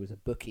Epstein, who was a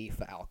bookie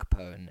for Al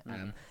Capone.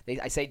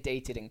 I say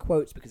dated in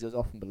quotes because it was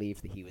often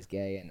believed that he was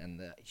gay and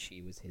that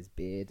she was his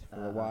beard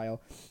for a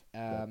while.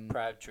 The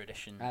proud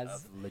tradition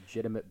of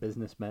legitimate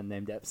businessmen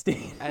named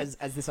Epstein. as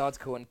this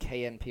article on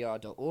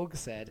knpr.org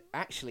said,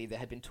 actually there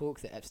had been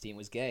talk that Epstein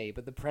was gay,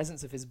 but the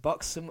presence of his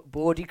buxom,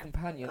 bawdy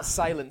companion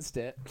silenced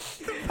it.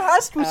 The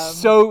past was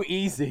so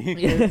easy.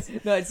 Yeah.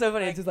 No, it's so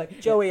funny. It's just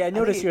like, Joey, I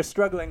notice you're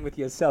struggling with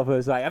yourself. I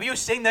was like, have you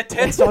seen the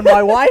tits on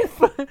my wife?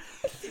 Oh,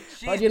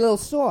 you're a little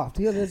soft.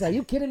 Are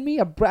you kidding me?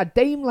 A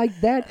dame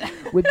like that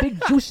with big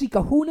juicy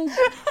kahunas?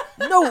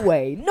 No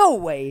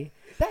way.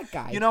 That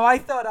guy. You know, I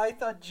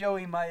thought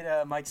Joey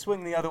might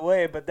swing the other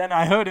way, but then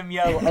I heard him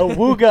yell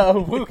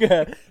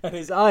awooga, and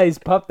his eyes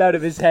popped out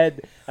of his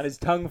head, and his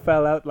tongue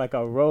fell out like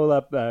a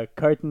roll-up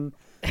curtain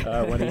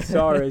when he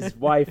saw his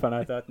wife, and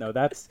I thought, no,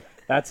 that's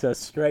a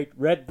straight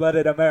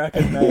red-blooded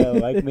American male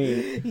like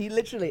me. He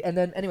literally, and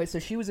then anyway, so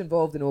she was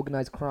involved in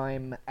organized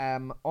crime.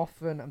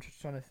 Often, I'm just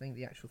trying to think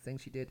the actual thing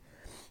she did.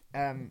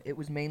 It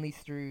was mainly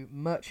through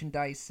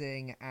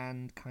merchandising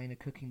and kind of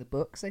cooking the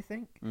books, I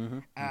think.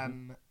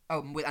 And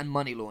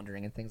money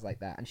laundering and things like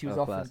that. And she was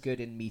often good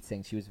in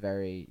meetings. She was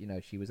very,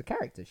 she was a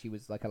character. She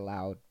was like a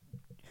loud,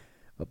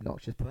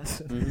 obnoxious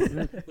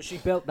person. Well, she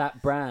built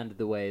that brand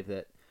the way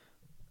that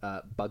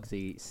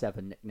Bugsy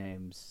 7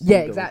 nicknames. Yeah,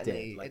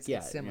 exactly. Did.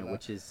 It's similar.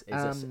 Which is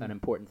an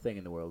important thing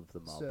in the world of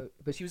the mob.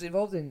 But she was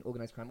involved in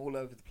organized crime all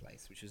over the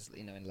place, which was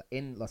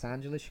in Los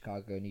Angeles,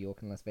 Chicago, New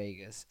York, and Las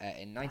Vegas.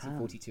 In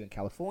 1942 in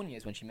California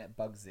is when she met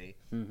Bugsy.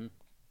 And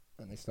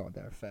they started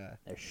their affair.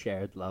 Their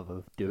shared love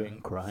of doing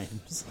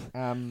crimes.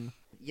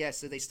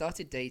 So they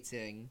started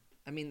dating.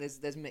 I mean,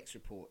 there's mixed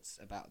reports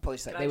about.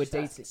 They were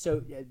dating.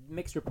 So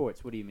mixed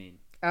reports. What do you mean?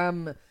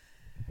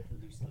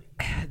 Loosely.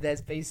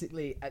 There's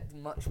basically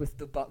much with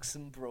the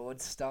buxom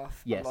broad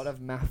stuff. Yes. A lot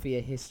of mafia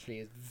history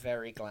is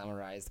very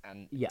glamorized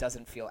and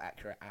doesn't feel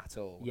accurate at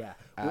all. Yeah.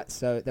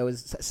 So there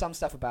was some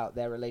stuff about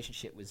their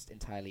relationship was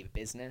entirely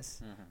business.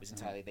 Was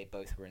entirely they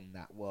both were in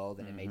that world,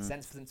 and it made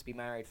sense for them to be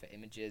married for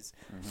images.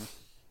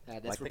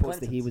 There's like reports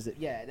that he was.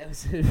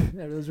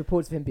 There was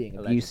reports of him being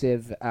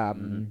abusive.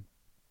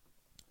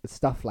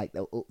 Stuff like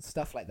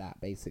that,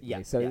 basically.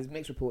 Yeah, so there's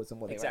mixed reports on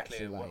what they were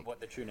actually like. What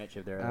the true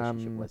nature of their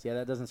relationship was. Yeah,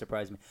 that doesn't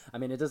surprise me. I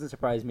mean, it doesn't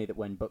surprise me that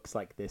when books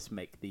like this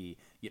make the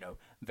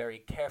very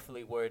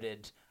carefully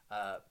worded,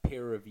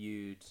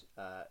 peer-reviewed,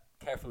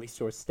 carefully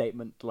sourced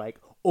statement like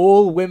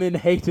all women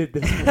hated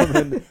this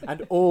woman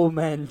and all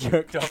men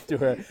jerked off to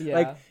her. Yeah.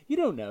 Like, you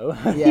don't know.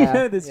 You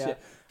know this shit.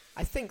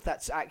 I think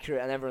that's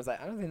accurate, and everyone's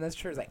like, I don't think that's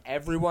true. It's like,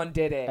 everyone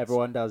did it.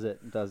 Everyone does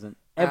it. Doesn't.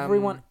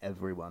 Everyone,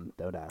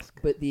 don't ask.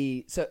 But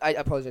so I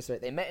apologize for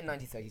it. They met in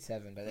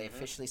 1937, but they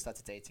officially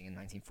started dating in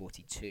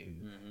 1942.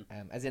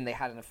 As in, they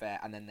had an affair,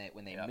 and then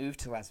when they moved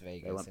to Las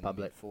Vegas in the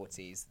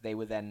mid-40s, they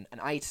were then an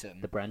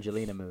item. The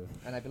Brangelina move.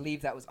 And I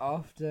believe that was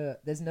after.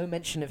 There's no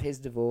mention of his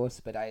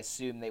divorce, but I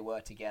assume they were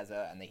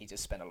together, and he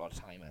just spent a lot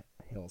of time at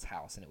Hill's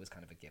house, and it was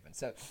kind of a given.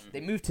 So they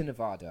moved to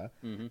Nevada.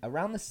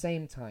 Around the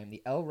same time,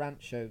 the El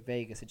Rancho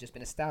Vegas had just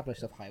been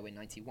established off Highway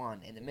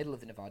 91 in the middle of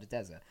the Nevada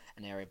desert,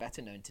 an area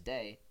better known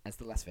today as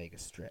the Las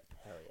Vegas Strip.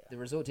 The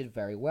resort did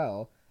very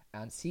well,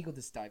 and Siegel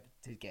decided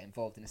to get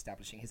involved in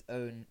establishing his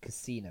own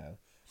casino.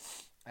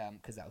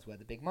 because that was where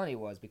the big money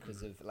was,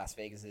 because of Las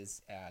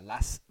Vegas's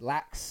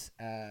lax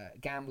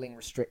gambling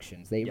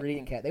restrictions. They really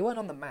didn't care. They weren't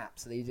on the map,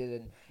 so they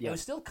didn't. Yeah. It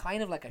was still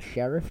kind of like a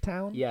sheriff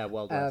town. Yeah,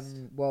 well,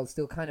 while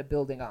still kind of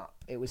building up.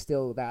 It was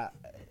still that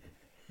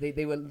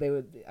they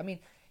were. I mean,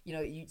 you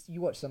know,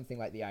 you watch something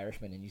like The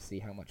Irishman and you see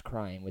how much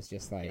crime was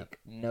just like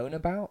known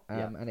about,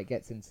 and it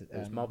gets into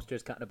there's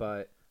mobsters cutting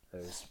about.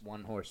 There's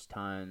one-horse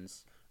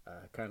towns.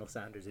 Colonel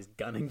Sanders is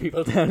gunning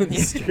people down in the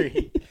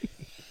street.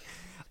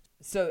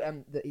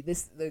 So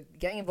the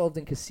getting involved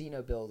in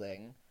casino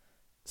building,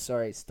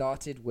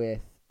 started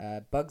with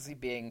Bugsy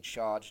being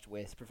charged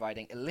with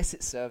providing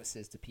illicit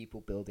services to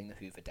people building the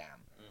Hoover Dam.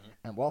 Mm-hmm.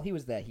 And while he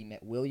was there, he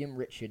met William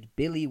Richard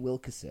Billy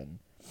Wilkerson,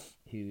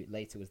 who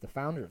later was the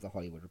founder of The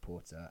Hollywood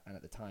Reporter, and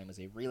at the time was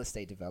a real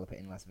estate developer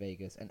in Las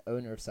Vegas and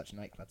owner of such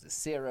nightclubs as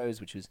Ciro's,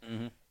 which was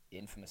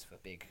infamous for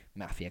big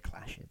mafia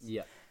clashes.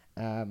 Yeah.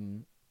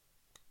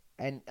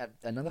 And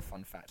another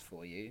fun fact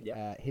for you,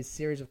 his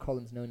series of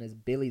columns known as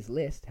Billy's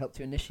List helped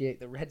to initiate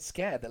the Red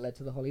Scare that led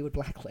to the Hollywood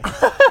blacklist.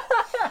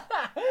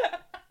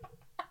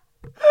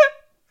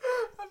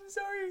 I'm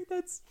sorry,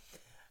 that's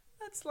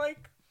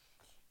like...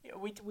 Yeah,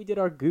 we did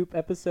our Goop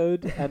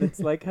episode, and it's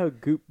like how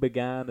Goop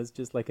began as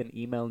just like an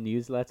email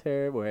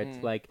newsletter where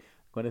it's like...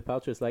 Gwyneth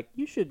Paltrow's like,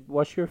 you should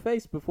wash your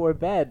face before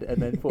bed,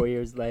 and then 4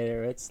 years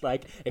later, it's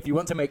like, if you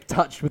want to make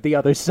touch with the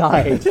other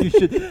side, you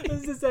should.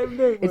 It's the same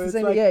thing. It's the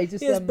same. Like, yeah,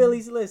 just here's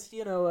Billy's List.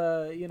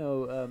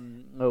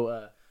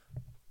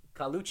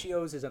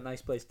 Carluccio's is a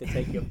nice place to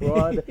take you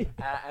abroad,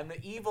 and the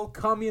evil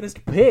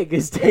communist pig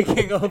is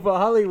taking over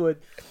Hollywood.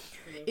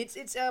 I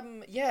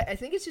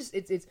think it's just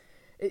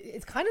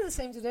it's kind of the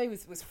same today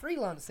with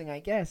freelancing, I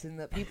guess, in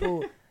that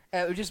people.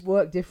 Just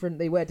work different.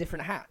 They wear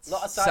different hats.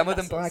 Some of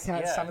them black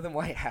hats, some of them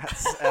white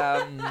hats.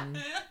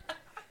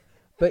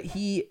 But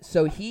he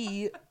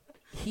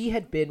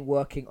had been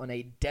working on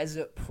a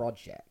desert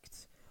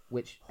project,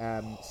 which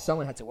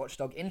someone had to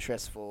watchdog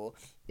interest for,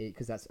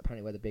 because that's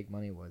apparently where the big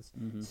money was.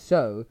 Mm-hmm.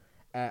 So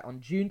on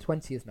June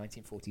 20th,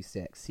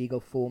 1946, Siegel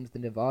formed the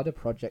Nevada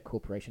Project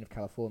Corporation of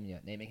California,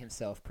 naming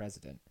himself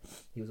president.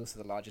 He was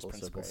also the largest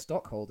principal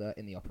stockholder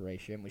in the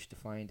operation, which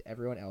defined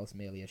everyone else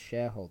merely as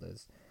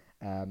shareholders.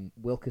 William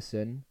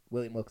Wilkerson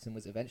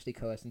was eventually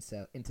coerced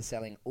into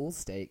selling all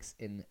stakes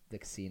in the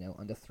casino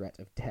under threat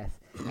of death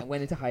and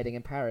went into hiding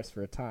in Paris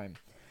for a time.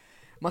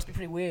 Must be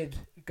pretty weird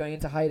going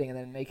into hiding and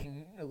then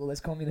making all this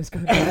communists go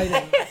into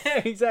hiding.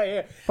 Exactly.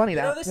 Yeah. Funny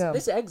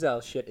this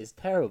exile shit is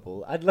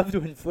terrible. I'd love to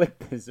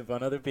inflict this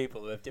upon other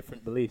people who have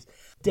different beliefs.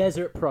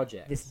 Desert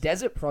project. This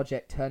desert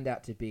project turned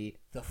out to be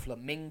the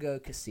Flamingo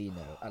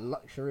Casino, a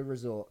luxury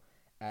resort,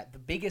 the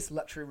biggest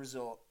luxury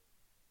resort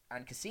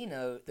and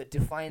casino that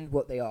defined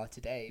what they are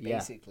today,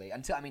 basically.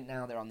 Until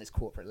now they're on this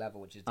corporate level,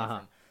 which is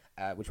different.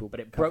 But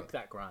it broke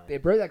that ground.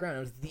 It broke that ground. It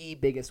was the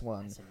biggest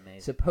one. That's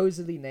amazing.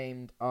 Supposedly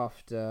named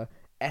after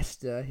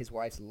Esther, his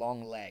wife's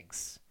long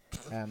legs.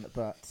 Come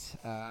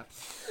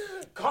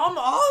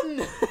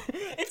on!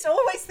 It's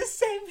always the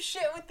same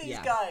shit with these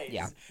guys.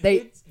 Yeah,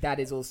 that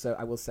is also.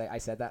 I will say, I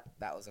said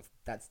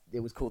it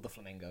was called the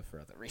Flamingo for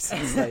other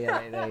reasons. So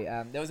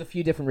there was a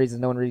few different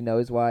reasons. No one really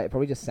knows why. It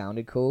probably just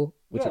sounded cool.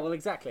 Well,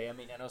 exactly. I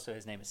mean, and also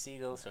his name is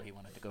Siegel, so he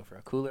wanted to go for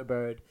a cooler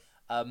bird.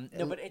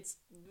 No, but it's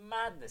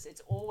madness.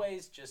 It's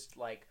always just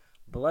like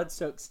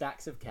blood-soaked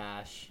stacks of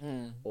cash,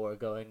 or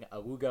going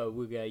awooga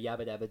awooga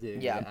yabba dabba doo.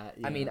 Yeah,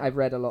 I've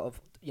read a lot of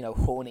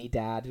Horny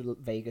Dad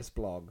Vegas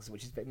blogs,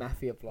 which is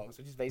mafia blogs,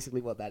 which is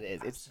basically what that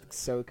is. It's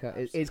so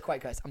it's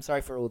quite cursed. I'm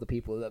sorry for all the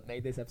people that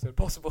made this episode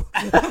possible.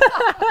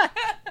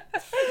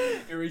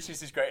 Your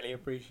research is greatly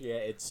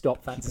appreciated.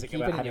 Stop fantasizing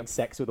about having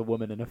sex with a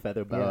woman in a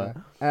feather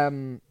boa. Yeah.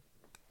 And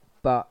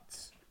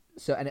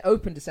it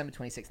opened December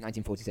 26,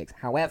 1946.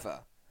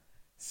 However,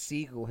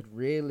 Siegel had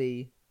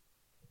really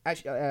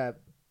actually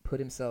put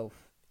himself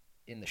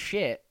in the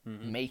shit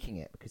making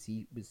it, because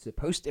it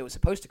was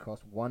supposed to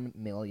cost $1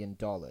 million,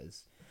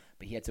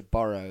 but he had to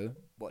borrow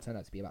what turned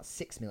out to be about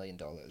 $6 million.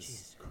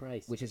 Jesus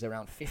Christ. Which is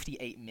around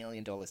 $58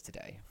 million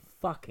today.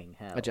 Fucking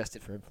hell.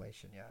 Adjusted for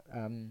inflation, yeah.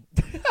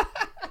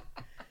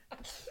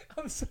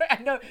 I'm sorry,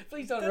 I know,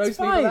 please don't roast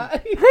me for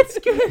that. That's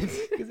good.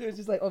 Because it was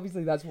just like,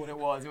 obviously that's what it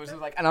was. It was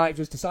just like, and I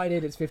just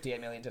decided it's $58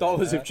 million today.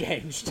 Dollars have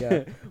changed.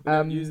 Yeah. We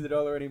don't use the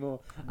dollar anymore.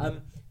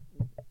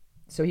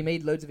 So he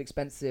made loads of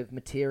expensive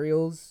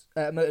materials,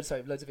 loads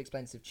of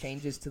expensive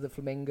changes to the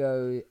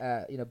Flamingo.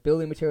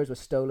 Building materials were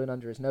stolen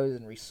under his nose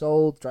and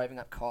resold, driving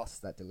up costs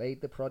that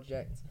delayed the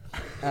project.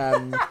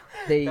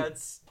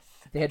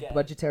 They had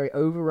budgetary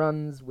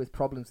overruns with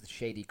problems with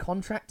shady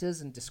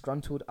contractors and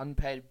disgruntled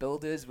unpaid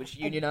builders, which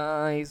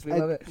unionized. We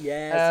love it.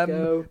 Yes,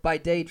 go. By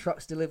day,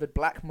 trucks delivered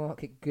black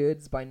market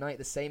goods. By night,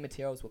 the same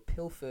materials were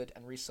pilfered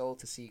and resold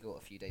to Siegel a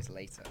few days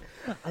later.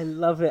 I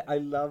love it. I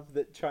love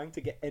that trying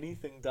to get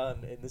anything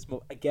done in this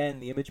mob.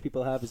 Again, the image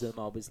people have is a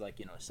mob is like,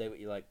 say what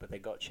you like, but they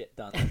got shit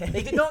done.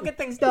 They did not get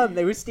things done.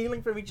 They were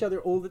stealing from each other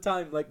all the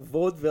time, like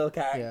vaudeville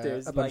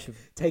characters,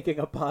 taking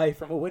a pie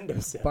from a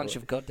windowsill. A bunch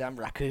of goddamn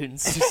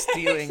raccoons just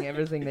stealing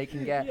everything they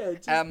can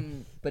get.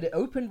 But it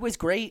opened with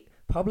great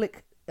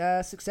public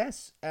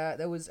success.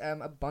 There was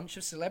a bunch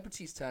of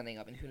celebrities turning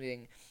up,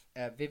 including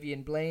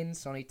Vivian Blaine,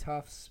 Sonny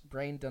Tufts,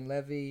 Brain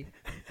Dunleavy,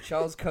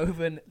 Charles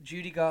Coven,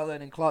 Judy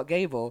Garland, and Clark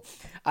Gable.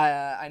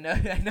 I know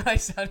I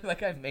sound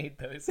like I made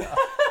those up.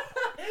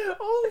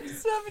 All the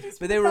celebrities,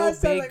 but they were all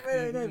big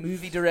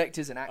movie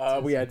directors and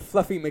actors. We had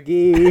Fluffy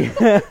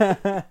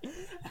McGee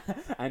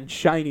and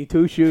Shiny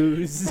Two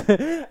Shoes,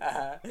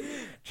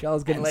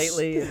 Charles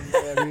Gately,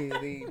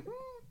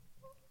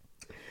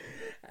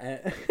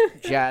 and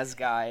jazz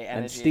guy,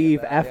 and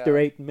Steve After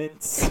Eight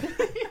Mints.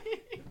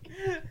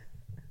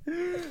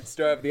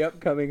 Star of the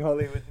upcoming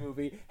Hollywood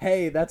movie.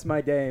 Hey, that's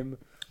my dame.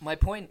 My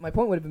point would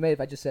have been made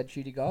if I just said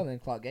Judy Garland and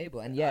Clark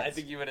Gable, and yes, I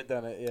think you would have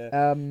done it.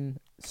 Yeah.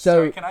 So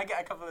sorry, can I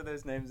get a couple of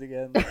those names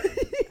again?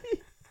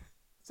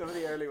 Some of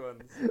the early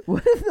ones.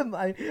 One of them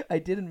I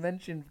didn't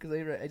mention because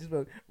I just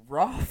wrote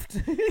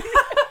Raft.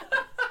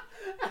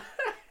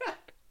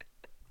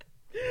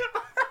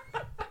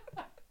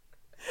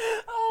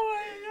 Oh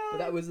my god! But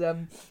that was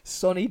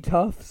Sonny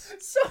Tufts.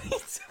 Sonny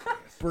Tufts.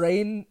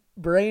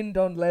 Brain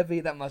Don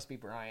Levy. That must be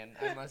Brian.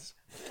 I must.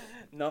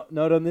 Not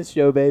on this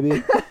show,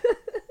 baby.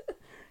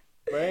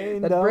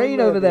 That's Brain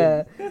over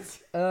there.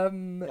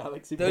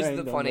 Galaxy those Brain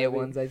are the funnier Levy.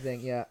 ones, I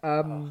think. Yeah. I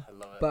love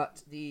it.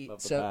 But Love the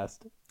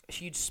past.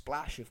 huge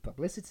splash of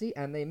publicity,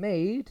 and they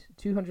made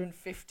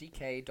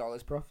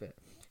 $250K profit,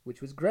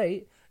 which was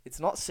great. It's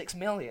not $6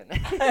 million.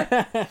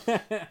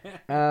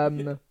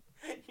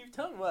 You've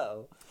done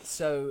well.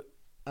 So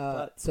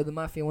the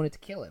mafia wanted to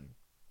kill him.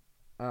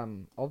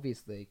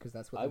 Obviously, because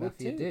that's what the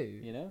mafia do.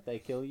 You know, they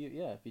kill you.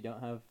 Yeah, if you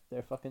don't have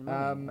their fucking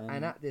money.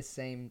 And at this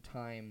same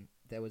time,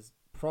 there was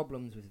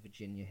problems with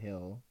Virginia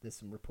Hill. There's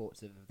some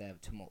reports of their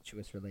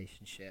tumultuous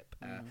relationship.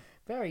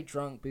 Very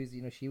drunk, boozy.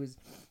 You know,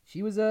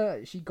 she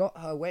got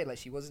her way. Like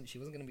she wasn't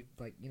gonna be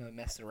like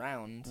messed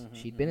around.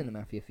 She'd been in the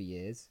mafia for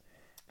years.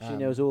 She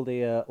knows all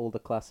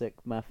the classic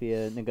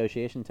mafia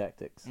negotiation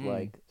tactics,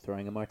 like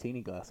throwing a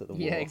martini glass at the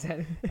wall. Yeah,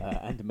 exactly.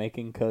 And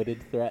making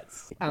coded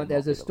threats. And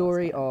there's a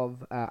story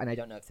of, and I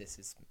don't know if this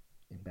is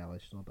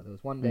embellished or not, but there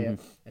was one day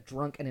a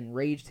drunk and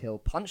enraged Hill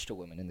punched a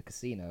woman in the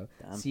casino.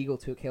 Damn. Siegel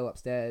took Hill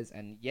upstairs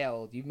and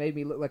yelled, "You made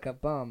me look like a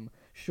bum."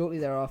 Shortly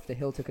thereafter,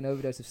 Hill took an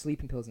overdose of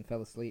sleeping pills and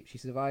fell asleep. She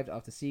survived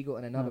after Siegel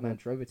and another man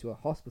drove her to a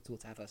hospital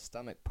to have her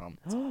stomach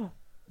pumped.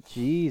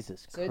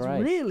 Jesus so Christ.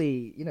 It's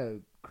really,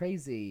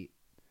 crazy.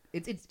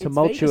 It's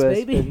tumultuous,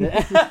 Vegas, baby. isn't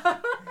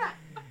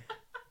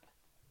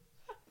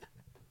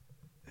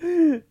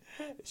it?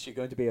 Is she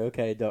going to be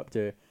okay,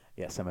 doctor?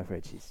 Yes, I'm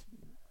afraid she's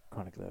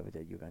chronically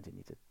overdosed. You're going to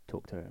need to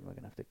talk to her, and we're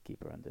going to have to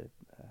keep her under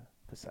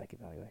for psych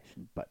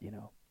evaluation. But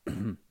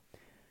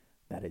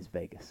that is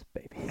Vegas,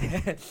 baby.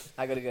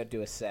 I gotta go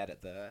do a set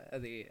at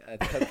the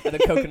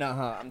Coconut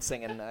Heart. I'm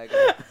singing.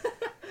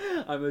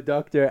 I'm a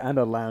doctor and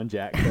a lounge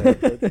actor.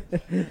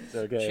 It's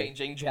okay.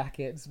 Changing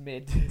jackets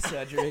mid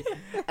surgery.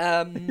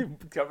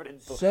 Covered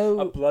in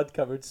a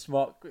blood-covered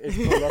smock is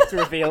pulled off to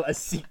reveal a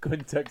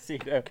sequin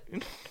tuxedo.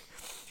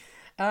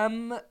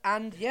 And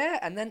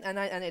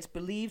it's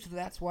believed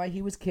that's why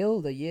he was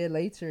killed a year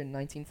later in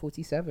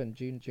 1947,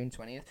 June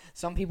 20th.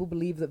 Some people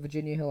believe that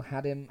Virginia Hill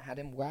had him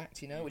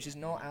whacked, which is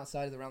not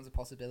outside of the realms of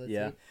possibility.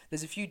 Yeah.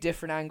 There's a few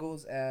different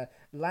angles. Maya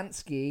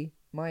Lansky,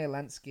 Maya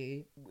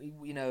Lansky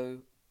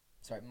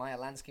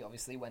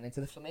obviously went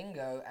into the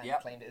Flamingo and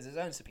claimed it as his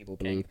own, so people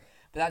believe.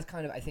 But that's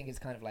I think it's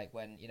kind of like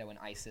when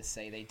ISIS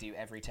say they do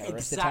every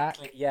terrorist attack.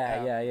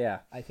 Yeah.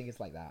 I think it's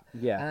like that.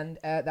 Yeah. And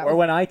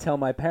when I tell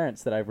my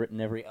parents that I've written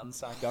every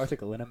unsigned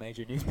article in a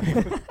major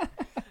newspaper.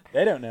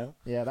 They don't know.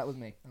 Yeah, that was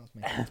me.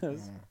 I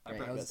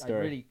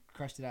really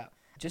crushed it out.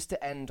 Just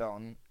to end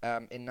on,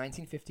 in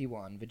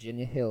 1951,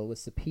 Virginia Hill was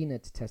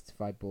subpoenaed to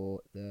testify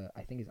before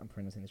I'm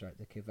pronouncing this right,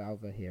 the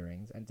Kivalva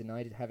hearings, and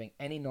denied having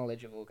any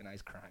knowledge of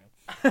organized crime.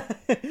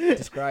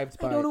 Described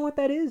by... I don't know what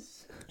that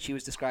is. She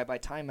was described by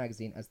Time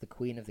magazine as the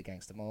queen of the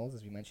gangster moles,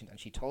 as we mentioned, and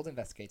she told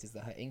investigators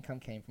that her income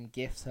came from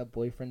gifts her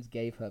boyfriends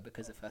gave her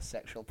because of her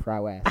sexual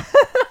prowess.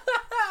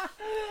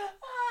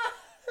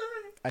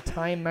 A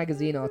Time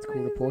magazine article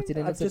reported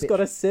in I've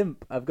got a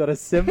simp. I've got a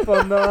simp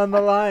on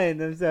the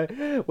line. I'm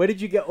sorry. Where did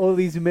you get all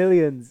these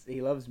millions?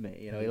 He loves me.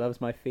 He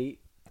loves my feet.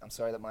 I'm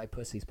sorry that my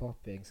pussy's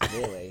popping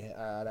severely.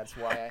 That's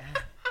why I...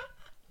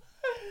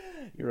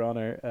 Your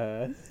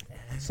Honor,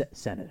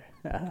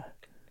 Senator,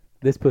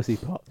 this pussy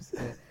pops.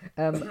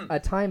 A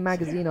Time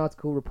magazine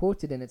article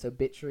reported in its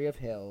obituary of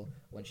Hill,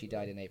 when she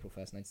died in April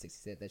 1st,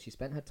 1966, that she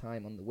spent her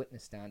time on the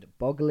witness stand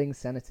boggling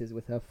senators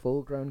with her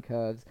full-grown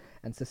curves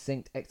and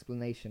succinct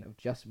explanation of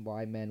just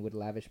why men would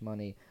lavish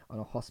money on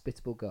a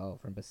hospitable girl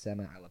from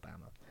Bessemer,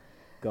 Alabama.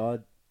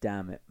 God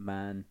damn it,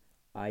 man.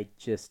 I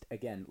just,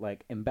 again,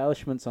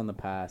 embellishments on the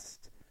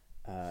past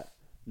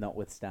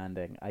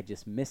notwithstanding, I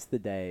just miss the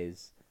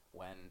days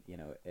when,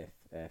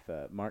 if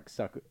Mark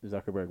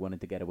Zuckerberg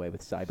wanted to get away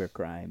with cyber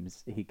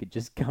crimes, he could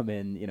just come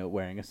in,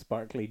 wearing a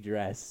sparkly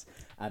dress,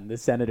 and the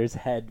senator's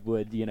head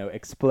would,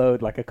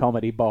 explode like a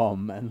comedy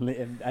bomb and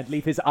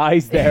leave his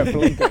eyes there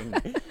blinking.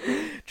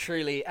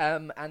 Truly.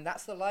 And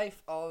that's the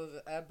life of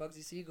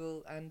Bugsy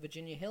Siegel and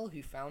Virginia Hill,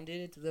 who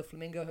founded the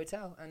Flamingo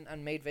Hotel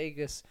and made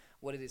Vegas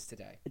what it is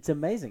today. It's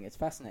amazing. It's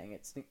fascinating.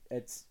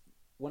 It's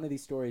one of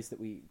these stories that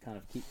we kind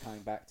of keep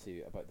coming back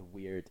to about the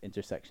weird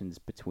intersections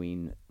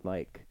between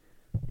like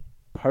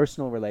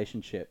personal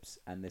relationships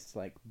and this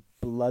like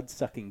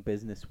blood-sucking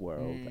business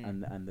world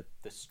and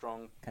the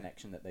strong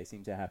connection that they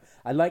seem to have.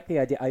 I like the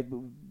idea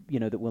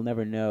that we'll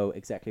never know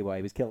exactly why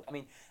he was killed. I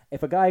mean,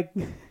 if a guy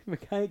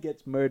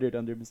gets murdered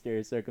under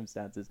mysterious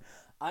circumstances,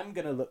 I'm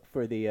going to look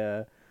for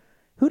the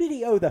who did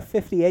he owe the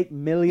 $58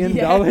 million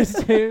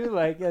to?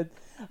 Like I'm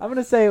going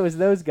to say it was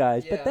those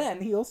guys. Yeah. But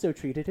then he also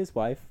treated his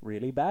wife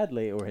really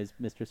badly, or his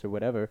mistress or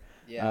whatever.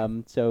 Yeah.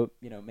 So,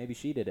 maybe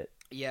she did it.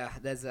 Yeah,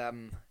 there's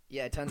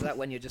it turns out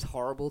when you're just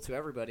horrible to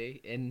everybody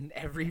in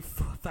every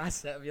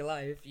facet of your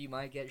life, you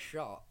might get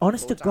shot.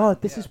 Honest to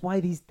God, this is why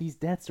these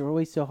deaths are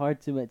always so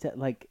hard to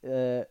like.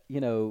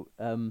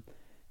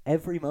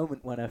 Every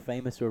moment when a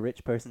famous or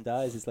rich person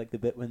dies is like the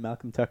bit when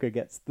Malcolm Tucker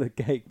gets the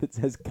cake that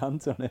says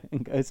 "cunt" on it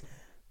and goes,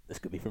 "This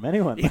could be from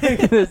anyone."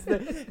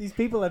 These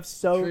people have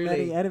so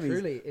many enemies.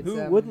 Truly,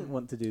 who wouldn't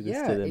want to do this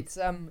to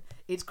them?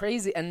 It's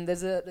crazy, and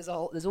there's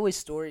always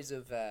stories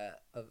of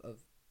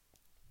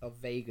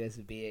Vegas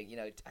being,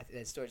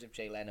 there's stories of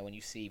Jay Leno when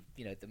you see,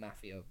 the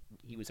mafia.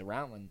 He was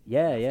around when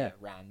mafia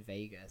ran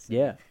Vegas.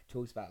 And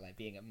talks about like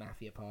being at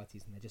mafia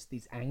parties and they're just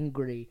these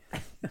angry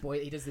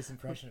boy. He does this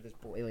impression of this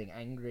boiling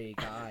angry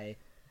guy,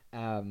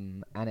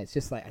 and it's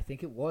just like I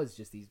think it was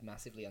just these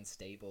massively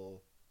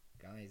unstable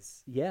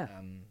guys.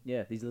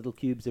 These little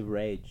cubes of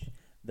rage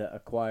that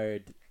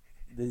acquired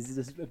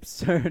this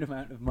absurd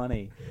amount of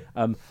money,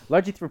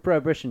 largely through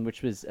prohibition,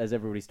 which was, as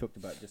everybody's talked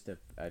about, just an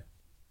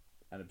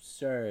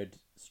absurd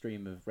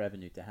stream of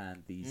revenue to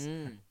hand these,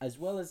 as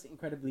well as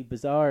incredibly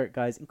bizarre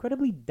guys,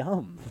 incredibly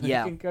dumb.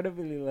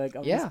 Incredibly like,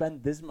 I'm going to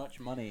spend this much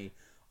money.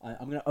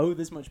 I'm going to owe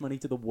this much money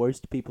to the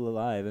worst people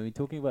alive. I mean,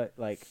 talking about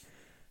like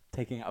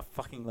taking out a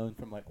fucking loan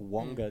from like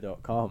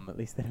Wonga.com. At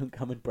least they don't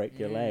come and break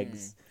your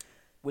legs.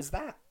 Was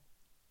that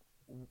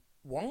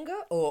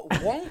Wonga or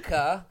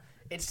Wonka?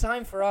 It's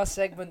time for our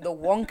segment, the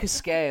Wonka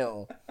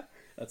Scale.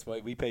 That's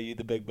why we pay you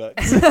the big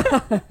bucks.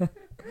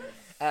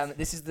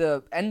 This is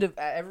the end of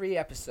every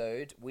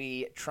episode.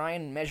 We try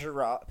and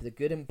measure up the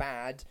good and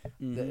bad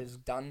that is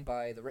done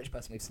by the rich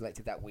person we've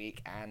selected that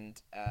week,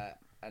 and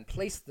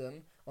place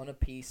them on a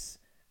place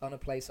on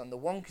the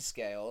Wonka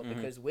scale,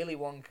 because Willy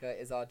Wonka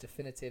is our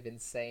definitive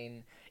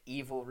insane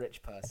evil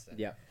rich person.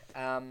 Yeah.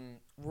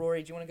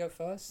 Rory, do you want to go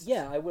first?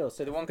 Yeah, I will.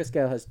 So the Wonka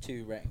scale has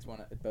 2 ratings,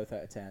 both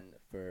out of 10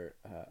 for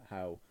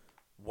how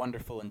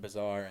wonderful and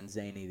bizarre and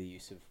zany the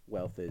use of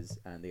wealth is,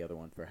 and the other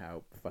one for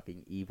how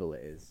fucking evil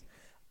it is.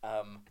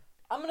 I'm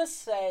going to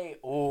say,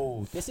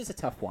 this is a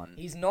tough one.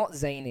 He's not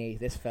zany,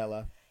 this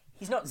fella.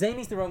 He's not.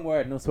 Zany's the wrong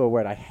word, and also a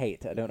word I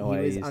hate. I don't know why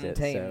I used it. He was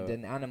untamed,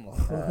 an animal.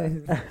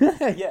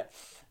 Yeah.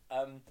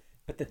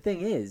 But the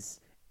thing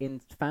is,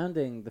 in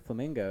founding the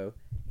Flamingo,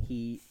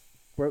 he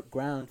broke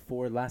ground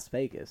for Las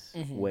Vegas,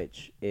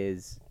 which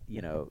is,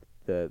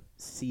 the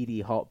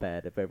seedy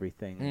hotbed of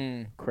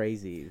everything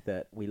crazy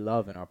that we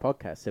love in our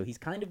podcast. So he's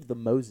kind of the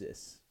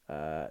Moses,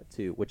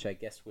 which I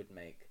guess would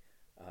make...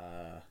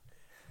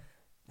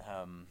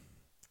 I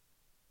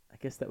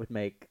guess that would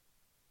make,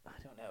 I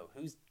don't know,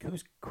 who's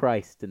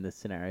Christ in this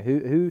scenario?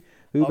 Who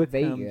becomes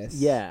Vegas?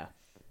 Yeah.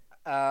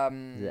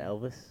 Is it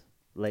Elvis?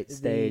 Late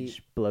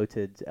stage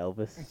bloated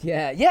Elvis.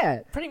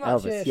 Yeah, pretty much.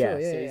 Elvis, yeah.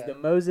 Sure, so he's the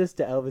Moses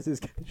to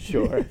Elvis's.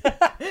 Sure.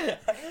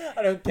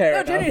 I don't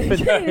care.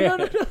 No,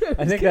 No.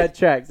 I think that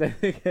tracks. I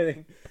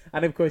think,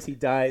 and of course he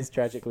dies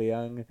tragically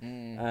young,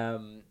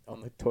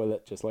 on the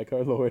toilet, just like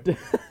our Lord.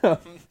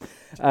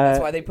 That's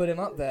why they put him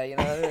up there,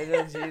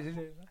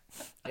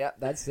 Yeah,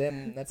 that's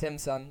him. That's him,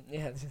 son.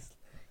 Yeah,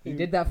 he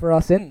did that for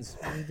our sins.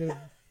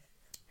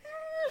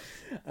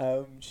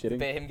 Shitting.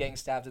 Bit him getting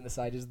stabbed in the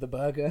side is the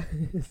burger.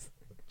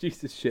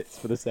 Jesus shits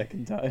for the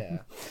second time.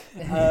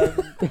 Yeah.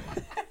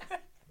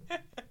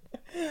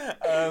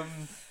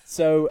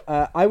 So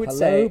I would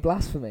say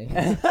blasphemy.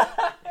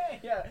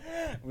 Yeah,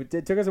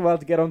 it took us a while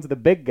to get onto the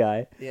big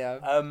guy.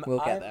 Yeah, we'll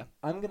get there.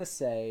 I'm gonna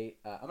say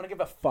I'm gonna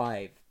give a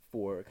 5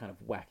 for kind of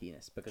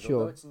wackiness, because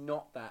although it's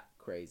not that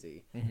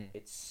crazy,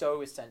 it's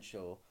so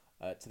essential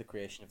to the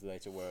creation of the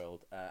later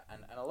world,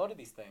 and a lot of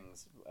these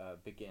things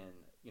begin.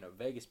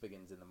 Vegas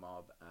begins in the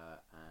mob,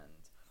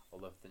 and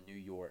all of the New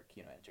York,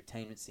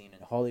 entertainment scene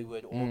and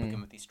Hollywood all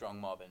begin with these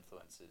strong mob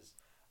influences.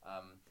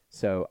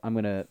 So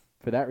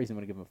for that reason, I'm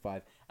gonna give him a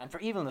 5, and for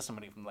evilness, I'm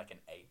gonna give him like an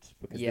 8,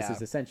 because this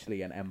is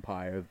essentially an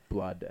empire of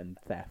blood and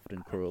theft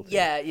and cruelty.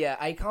 Yeah.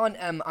 I can't.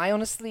 I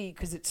honestly,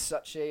 because it's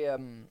such a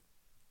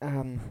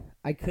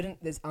I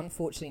couldn't. There's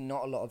unfortunately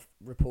not a lot of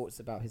reports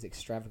about his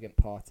extravagant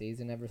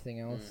parties and everything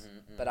else.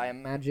 But I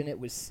imagine it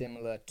was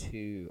similar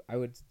to. I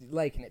would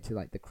liken it to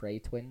like the Cray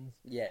twins.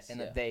 Yes. In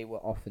that they were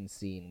often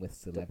seen with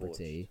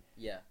celebrity. Debauched.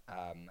 Yeah.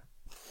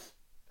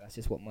 That's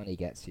just what money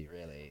gets you,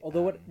 really.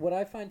 Although what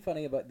I find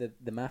funny about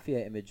the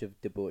mafia image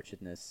of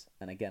debauchedness,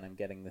 and again I'm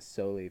getting this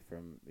solely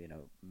from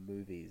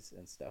movies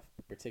and stuff,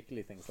 but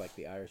particularly things like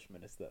The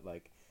Irishman, is that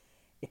like.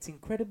 It's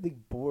incredibly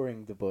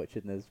boring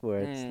debauchedness,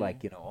 where it's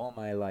like, all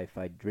my life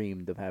I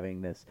dreamed of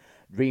having this,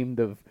 dreamed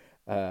of,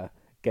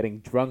 getting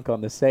drunk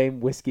on the same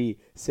whiskey,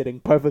 sitting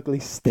perfectly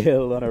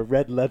still on a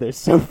red leather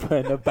sofa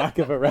in the back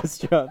of a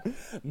restaurant,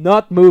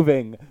 not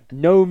moving,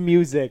 no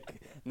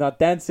music, not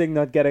dancing,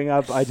 not getting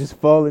up. I just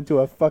fall into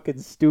a fucking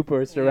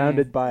stupor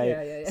surrounded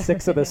by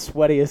 6 of the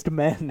sweatiest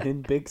men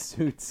in big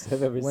suits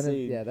I've ever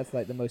seen. That's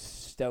like the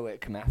most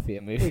stoic mafia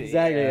movie.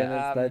 Exactly,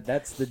 Yeah, and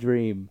that's the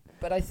dream.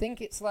 But I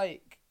think it's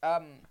like,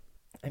 I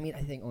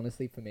think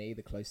honestly for me,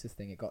 the closest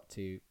thing it got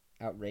to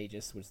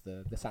outrageous was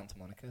the Santa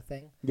Monica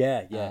thing.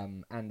 Yeah.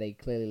 And they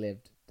clearly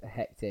lived a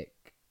hectic.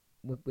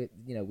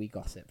 We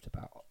gossiped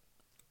about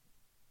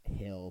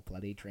Hill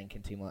bloody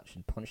drinking too much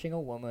and punching a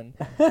woman.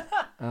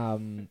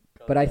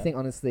 But I think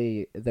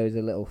honestly those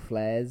are little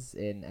flares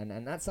in,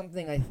 and that's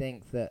something I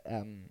think that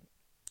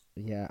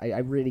I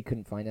really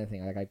couldn't find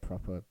anything. Like I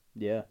proper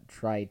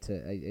tried to.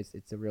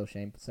 It's a real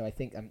shame. So I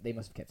think they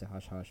must have kept it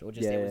hush hush, or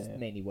just it was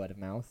mainly word of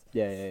mouth.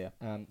 Yeah.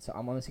 So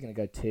I'm honestly gonna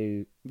go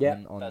 2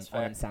 on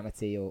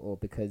insanity, or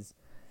because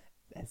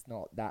it's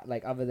not that,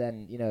 like, other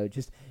than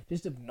just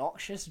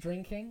obnoxious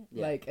drinking,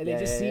 like, and they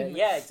just seem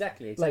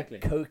exactly like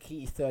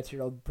cokey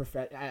 30-year-old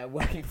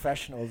working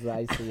professionals that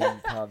I see in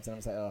pubs, and I'm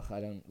just like, oh,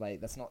 I don't like,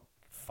 that's not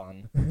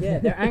fun. Yeah,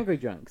 they're angry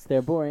drunks.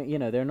 They're boring.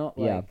 They're not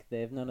like they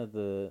have none of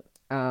the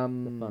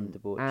fun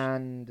debauch.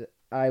 And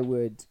I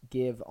would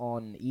give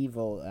on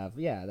evil.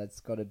 That's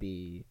got to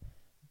be.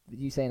 Did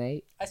you say an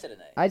 8? I said an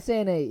 8. I'd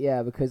say an 8.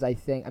 Yeah, because I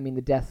think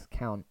the death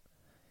count.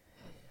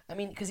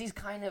 Because he's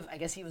I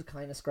guess he was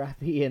kind of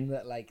scrappy in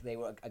that, like, they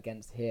were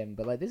against him,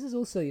 but like this is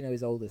also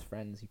his oldest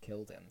friends who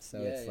killed him, so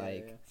it's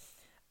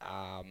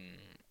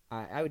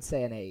I would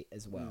say an 8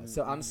 as well.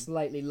 So I'm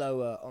slightly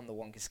lower on the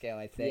Wonka scale,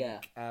 I think.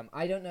 Yeah.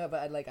 I don't know,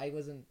 but I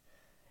wasn't.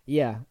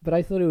 Yeah, but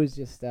I thought it was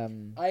just.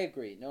 I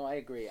agree. No, I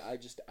agree. I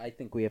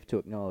think we have to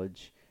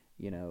acknowledge,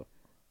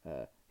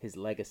 his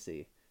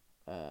legacy.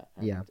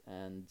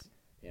 And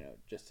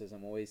just as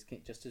I'm always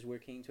just as we're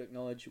keen to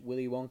acknowledge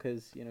Willy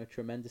Wonka's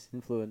tremendous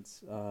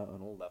influence on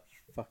all the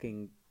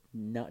fucking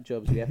nut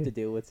jobs we have to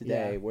deal with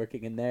today,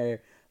 working in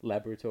their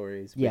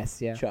laboratories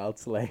with child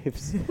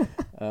slaves.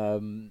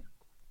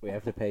 We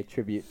have to pay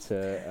tribute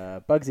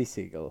to Bugsy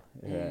Siegel,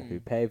 who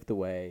paved the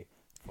way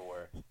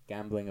for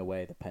gambling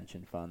away the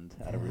pension fund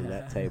at a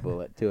roulette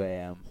table at 2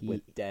 a.m.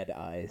 with dead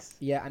eyes.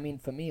 Yeah,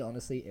 for me,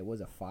 honestly, it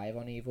was a 5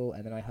 on evil,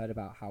 and then I heard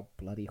about how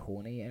bloody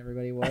horny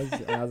everybody was,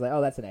 and I was like,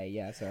 oh, that's an A.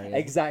 Yeah, sorry. Yeah.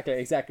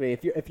 Exactly.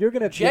 If you're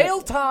gonna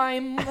jail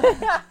time,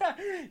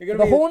 you're gonna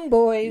the Horn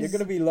Boys. You're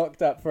gonna be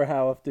locked up for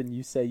how often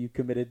you say you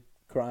committed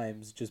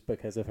crimes just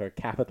because of her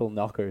capital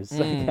knockers.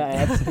 Like, I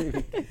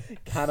absolutely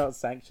cannot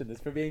sanction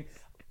this for being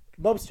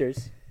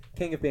mobsters.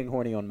 King of being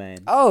horny on Main.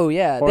 Oh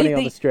yeah, horny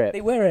on the strip.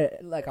 They wear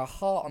it like a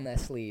heart on their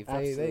sleeve.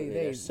 Absolutely,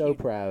 they're so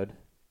proud.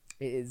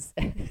 It is.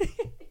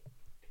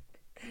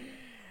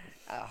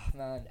 Oh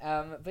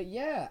man. But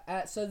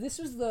yeah. So this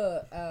was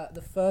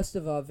the first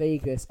of our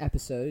Vegas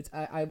episodes.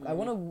 I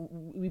want to.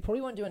 We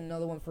probably won't do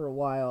another one for a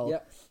while.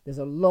 Yep. There's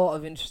a lot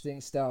of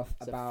interesting stuff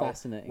about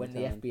when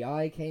the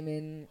FBI came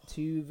in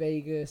to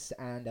Vegas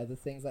and other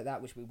things like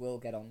that, which we will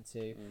get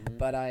onto. Mm-hmm.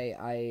 But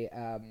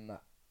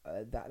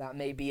that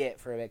may be it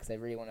for a bit, because I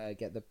really want to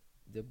get the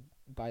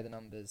by the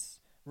numbers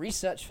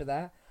research for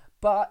that.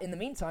 But in the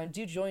meantime,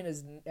 do join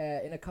us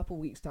in a couple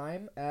weeks'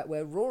 time,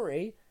 where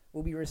Rory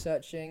will be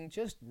researching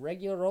just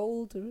regular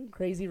old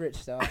crazy rich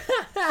stuff.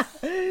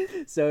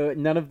 So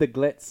none of the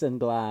glitz and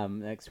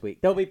glam next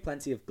week. There'll be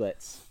plenty of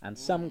glitz and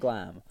some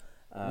glam.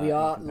 We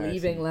are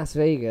leaving Las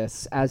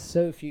Vegas, as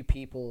so few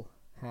people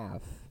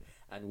have,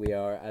 and we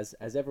are, as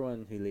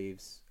everyone who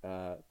leaves,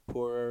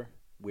 poorer,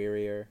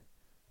 wearier,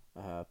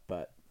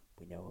 but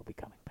we know we'll be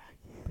coming back.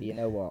 But you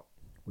know what?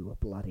 We were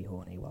bloody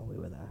horny while we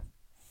were there.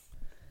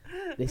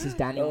 This is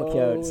Daniel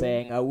McKeown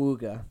saying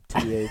awooga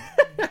to you.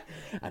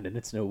 And then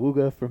it's no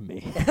wooga from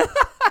me.